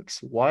it works.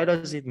 Why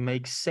does it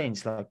make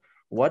sense? Like,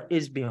 what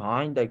is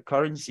behind a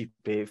currency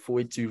pair for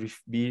it to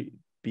be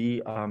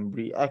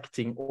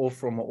reacting off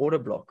from an order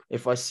block?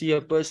 If I see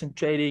a person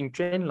trading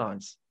trend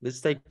lines,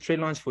 let's take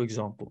trend lines for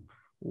example.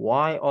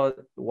 Why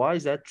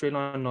is that trend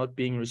line not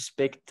being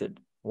respected?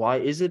 Why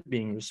is it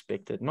being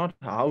respected? Not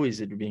how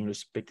is it being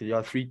respected?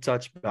 Yeah,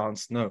 3-touch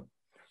bounce. No,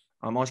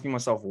 I'm asking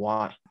myself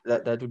why.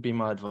 That would be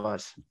my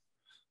advice.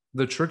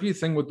 The tricky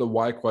thing with the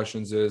why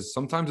questions is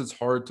sometimes it's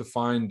hard to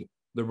find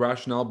the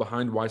rationale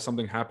behind why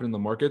something happened in the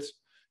markets.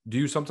 Do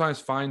you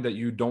sometimes find that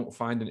you don't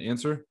find an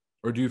answer,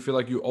 or do you feel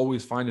like you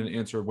always find an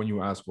answer when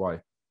you ask why?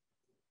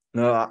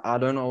 No, I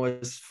don't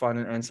always find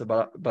an answer,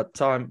 but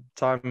time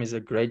is a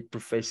great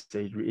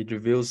professor. It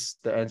reveals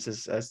the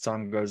answers as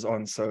time goes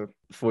on. So,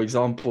 for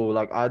example,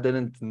 like I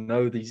didn't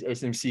know these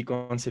SMC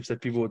concepts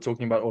that people were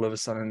talking about all of a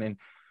sudden, and then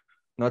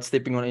not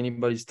stepping on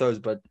anybody's toes,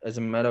 but as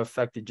a matter of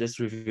fact, it just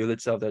revealed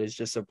itself that it's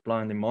just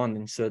supply and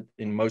demand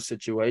in most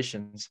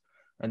situations.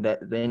 And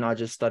that then I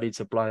just studied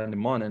supply and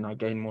demand, and I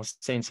gained more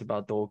sense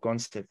about the whole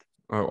concept.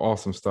 Oh,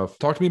 awesome stuff.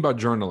 Talk to me about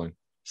journaling.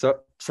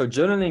 So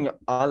journaling,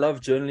 I love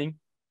journaling.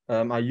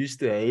 I used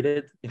to hate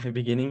it in the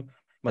beginning,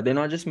 but then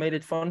I just made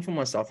it fun for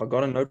myself. I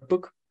got a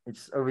notebook.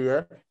 It's over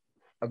here.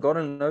 I got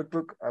a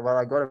notebook. Well,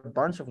 I got a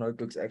bunch of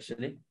notebooks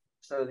actually.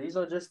 So these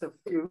are just a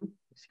few.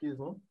 Excuse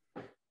me.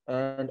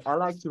 And I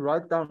like to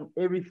write down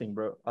everything,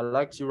 bro. I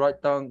like to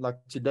write down, like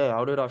today,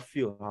 how did I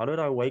feel? How did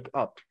I wake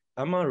up?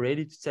 Am I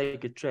ready to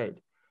take a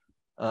trade?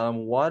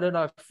 Why did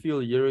I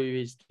feel Euro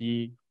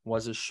USD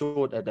was a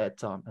short at that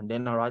time? And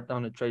then I write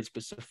down the trade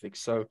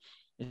specifics. So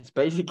it's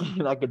basically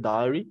like a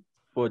diary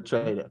for a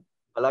trader.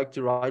 I like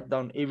to write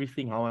down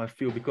everything, how I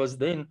feel, because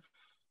then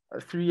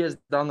 3 years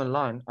down the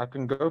line, I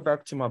can go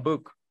back to my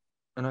book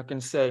and I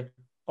can say,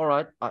 all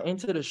right, I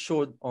entered a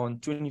short on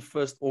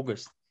 21st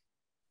August.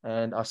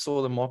 And I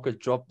saw the market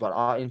drop, but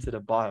I entered a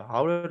buy.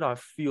 How did I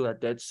feel at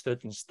that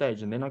certain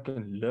stage? And then I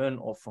can learn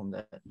off from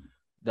that.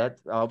 That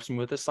helps me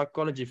with the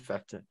psychology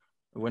factor.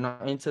 When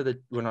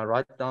I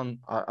write down,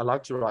 I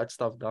like to write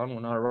stuff down.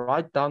 When I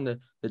write down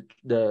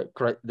the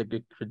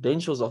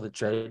credentials of the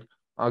trade,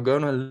 I'm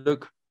gonna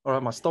look. All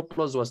right, my stop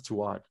loss was too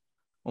wide,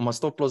 or my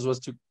stop loss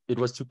was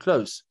too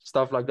close.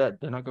 Stuff like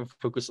that. Then I can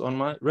focus on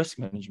my risk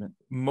management.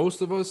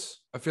 Most of us,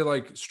 I feel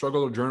like,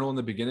 struggle to journal in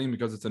the beginning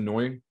because it's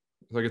annoying.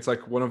 It's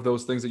like one of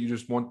those things that you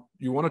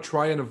want to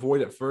try and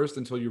avoid at first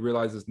until you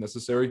realize it's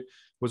necessary.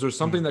 Was there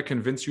something that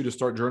convinced you to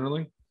start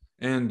journaling?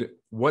 And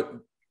what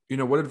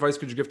advice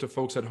could you give to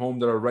folks at home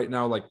that are right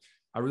now like,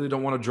 I really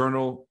don't want to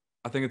journal.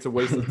 I think it's a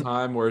waste of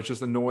time, or it's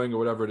just annoying, or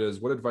whatever it is.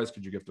 What advice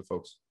could you give to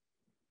folks?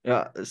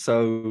 Yeah,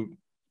 so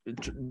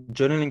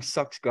journaling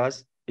sucks,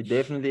 guys. It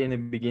definitely in the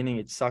beginning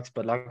it sucks,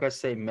 but like I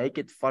say, make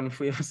it fun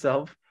for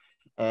yourself.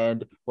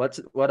 And what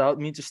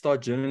helped me to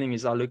start journaling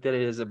is I looked at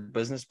it as a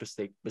business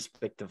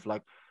perspective.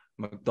 Like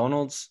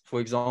McDonald's,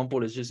 for example,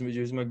 let's just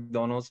use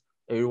McDonald's.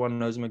 Everyone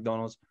knows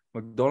McDonald's.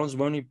 McDonald's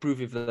won't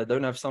improve if they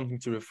don't have something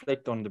to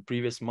reflect on the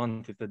previous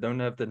month, if they don't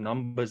have the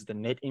numbers, the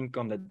net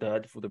income that they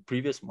had for the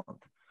previous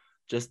month.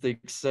 Just the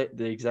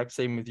exact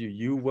same with you.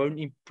 You won't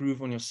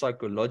improve on your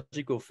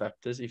psychological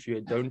factors if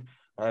you don't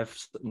have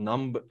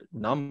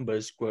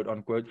numbers, quote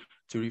unquote,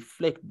 to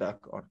reflect back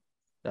on.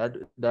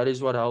 That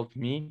is what helped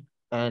me.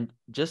 And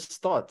just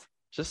start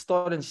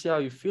and see how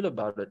you feel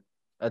about it.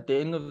 At the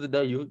end of the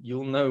day,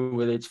 you'll know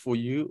whether it's for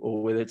you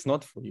or whether it's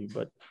not for you.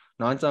 But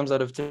 9 times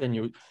out of 10,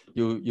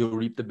 you'll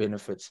reap the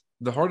benefits.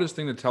 The hardest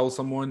thing to tell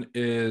someone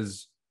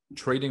is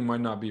trading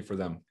might not be for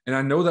them. And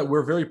I know that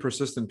we're very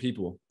persistent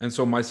people. And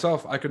so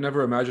myself, I could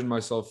never imagine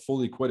myself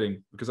fully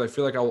quitting because I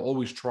feel like I'll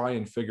always try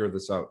and figure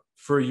this out.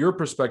 For your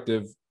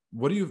perspective,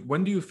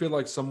 when do you feel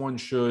like someone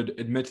should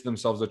admit to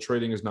themselves that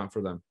trading is not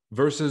for them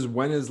versus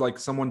when is like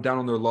someone down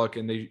on their luck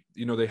and they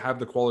have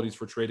the qualities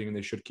for trading and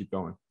they should keep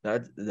going?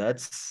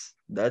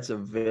 That's a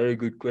very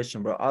good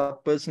question, bro. I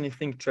personally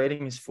think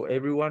trading is for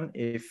everyone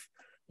if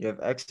you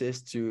have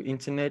access to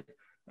internet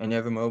and you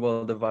have a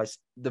mobile device.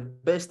 The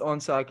best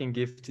answer I can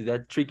give to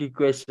that tricky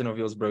question of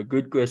yours, bro,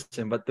 good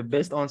question, but the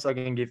best answer I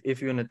can give,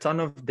 if you're in a ton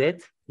of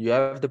debt, you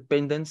have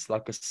dependents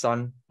like a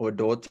son or a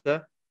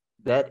daughter,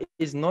 that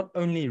is not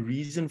only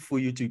reason for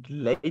you to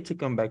later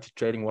come back to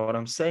trading. What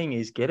I'm saying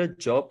is get a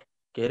job,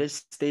 get a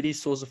steady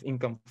source of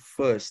income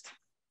first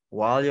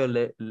while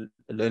you're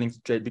learning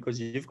to trade, because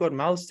you've got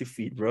mouths to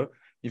feed, bro.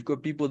 You've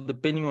got people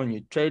depending on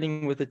you.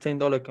 Trading with a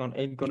 $10 account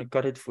ain't going to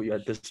cut it for you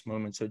at this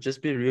moment. So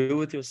just be real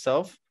with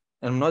yourself.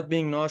 And I'm not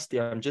being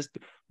nasty. I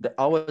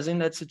was in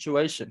that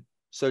situation.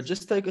 So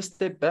just take a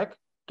step back,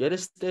 get a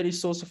steady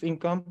source of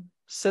income,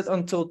 sit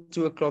until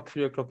 2 o'clock,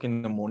 3 o'clock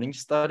in the morning,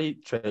 study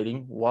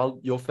trading while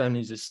your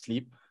family is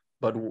asleep.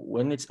 But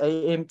when it's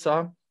AM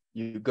time,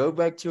 you go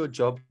back to your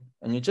job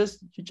and you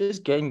just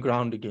gain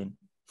ground again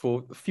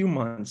for a few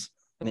months,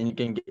 and then you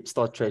can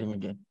start trading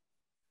again.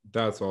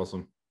 That's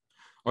awesome.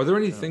 Are there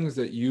any things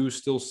that you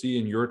still see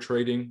in your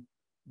trading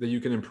that you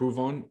can improve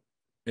on?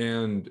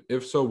 And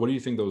if so, what do you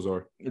think those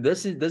are?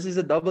 This is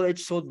a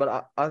double-edged sword,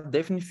 but I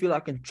definitely feel I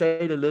can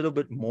trade a little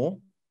bit more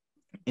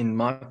in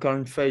my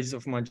current phase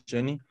of my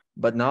journey.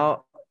 But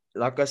now,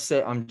 like I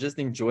said, I'm just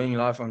enjoying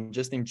life. I'm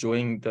just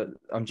enjoying the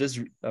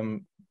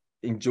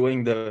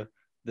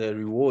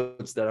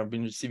rewards that I've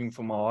been receiving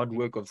from my hard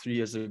work of 3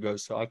 years ago.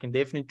 So I can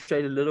definitely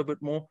trade a little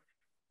bit more,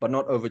 but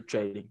not over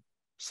trading.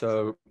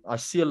 So I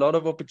see a lot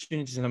of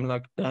opportunities and I'm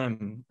like,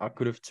 damn, I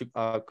could have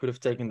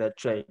taken that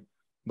trade.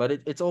 But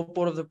it's all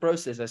part of the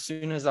process. As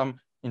soon as I'm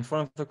in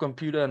front of the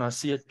computer and I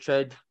see a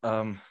trade,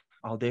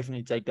 I'll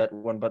definitely take that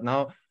one. But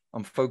now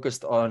I'm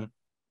focused on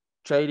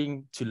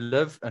trading to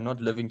live and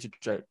not living to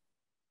trade.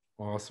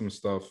 Awesome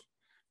stuff.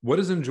 What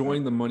does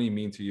enjoying the money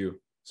mean to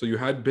you? So you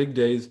had big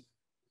days,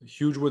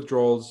 huge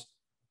withdrawals.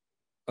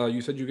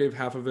 You said you gave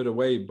half of it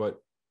away, but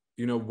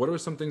what are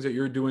some things that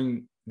you're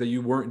doing that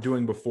you weren't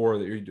doing before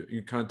that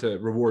you kind of to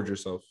reward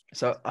yourself?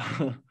 So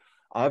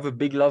I have a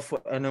big love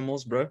for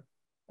animals, bro.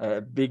 A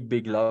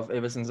big love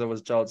ever since I was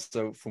a child.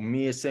 So for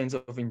me, a sense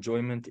of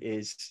enjoyment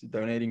is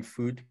donating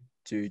food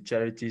to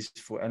charities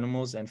for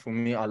animals. And for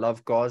me, I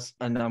love cars.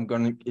 And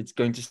it's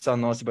going to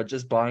sound nasty, but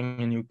just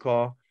buying a new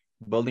car,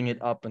 building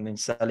it up, and then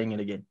selling it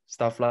again.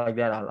 Stuff like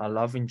that. I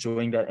love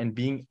enjoying that and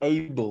being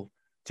able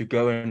to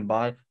go and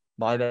buy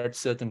that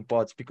certain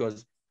parts,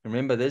 because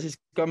remember, this is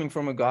coming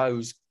from a guy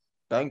who's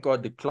bank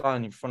card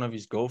declined in front of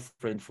his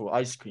girlfriend for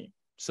ice cream.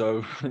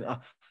 So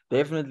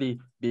definitely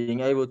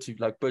being able to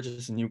like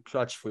purchase a new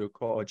clutch for your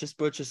car, or just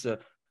purchase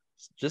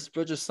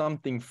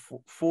something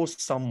for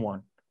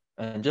someone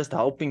and just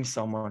helping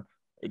someone.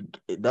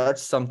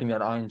 That's something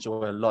that I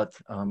enjoy a lot.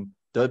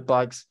 Dirt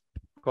bikes,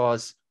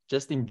 cars,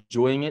 just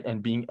enjoying it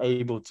and being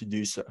able to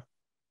do so.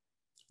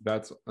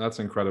 That's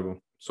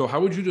incredible. So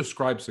how would you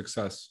describe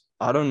success?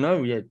 I don't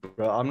know yet,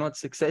 bro. I'm not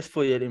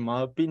successful yet, in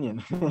my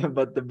opinion.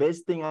 But the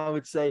best thing I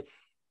would say,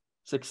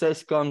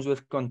 success comes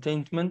with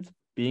contentment,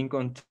 being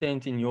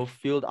content in your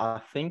field. I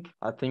think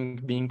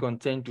being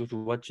content with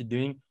what you're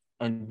doing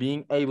and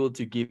being able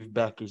to give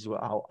back is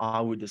how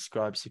I would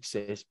describe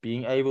success.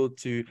 Being able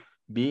to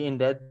be in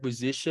that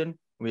position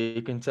where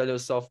you can tell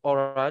yourself, all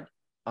right,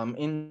 I'm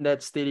in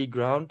that steady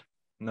ground,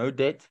 no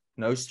debt,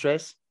 no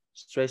stress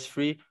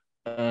free,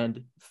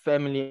 and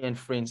family and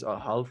friends are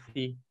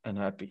healthy and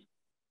happy.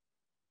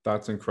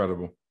 That's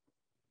incredible.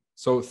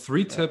 So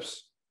 3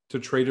 tips to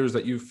traders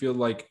that you feel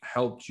like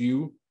helped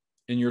you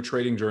in your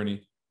trading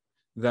journey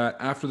that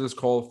after this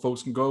call,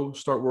 folks can go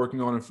start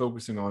working on and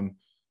focusing on,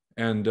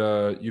 and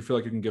you feel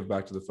like you can give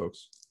back to the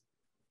folks.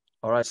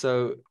 All right.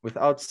 So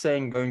without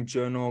saying going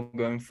journal,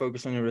 going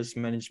focus on your risk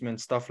management,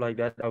 stuff like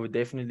that, I would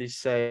definitely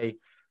say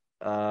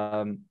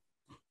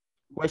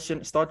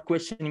start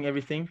questioning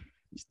everything.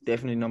 It's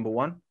definitely number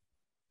one.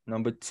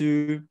 Number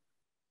two,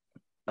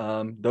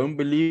 Don't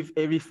believe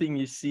everything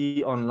you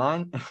see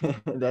online.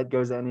 That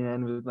goes hand in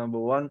hand with number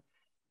one.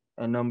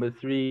 And number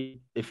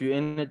three, if you're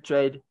in a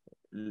trade,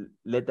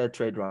 let that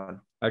trade run.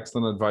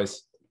 Excellent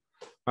advice.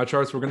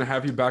 MadCharts, we're going to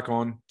have you back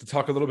on to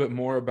talk a little bit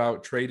more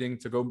about trading,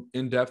 to go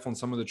in depth on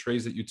some of the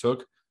trades that you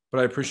took.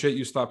 But I appreciate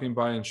you stopping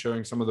by and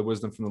sharing some of the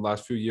wisdom from the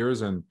last few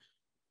years and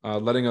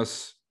letting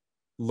us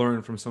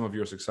learn from some of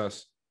your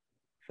success.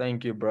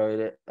 Thank you,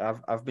 bro.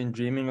 I've been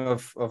dreaming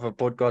of a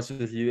podcast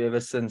with you ever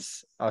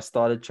since I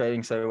started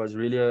trading. So it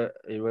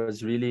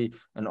was really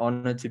an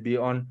honor to be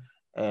on.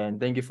 And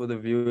thank you for the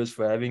viewers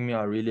for having me.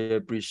 I really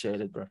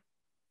appreciate it, bro.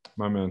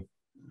 My man.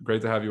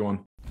 Great to have you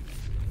on.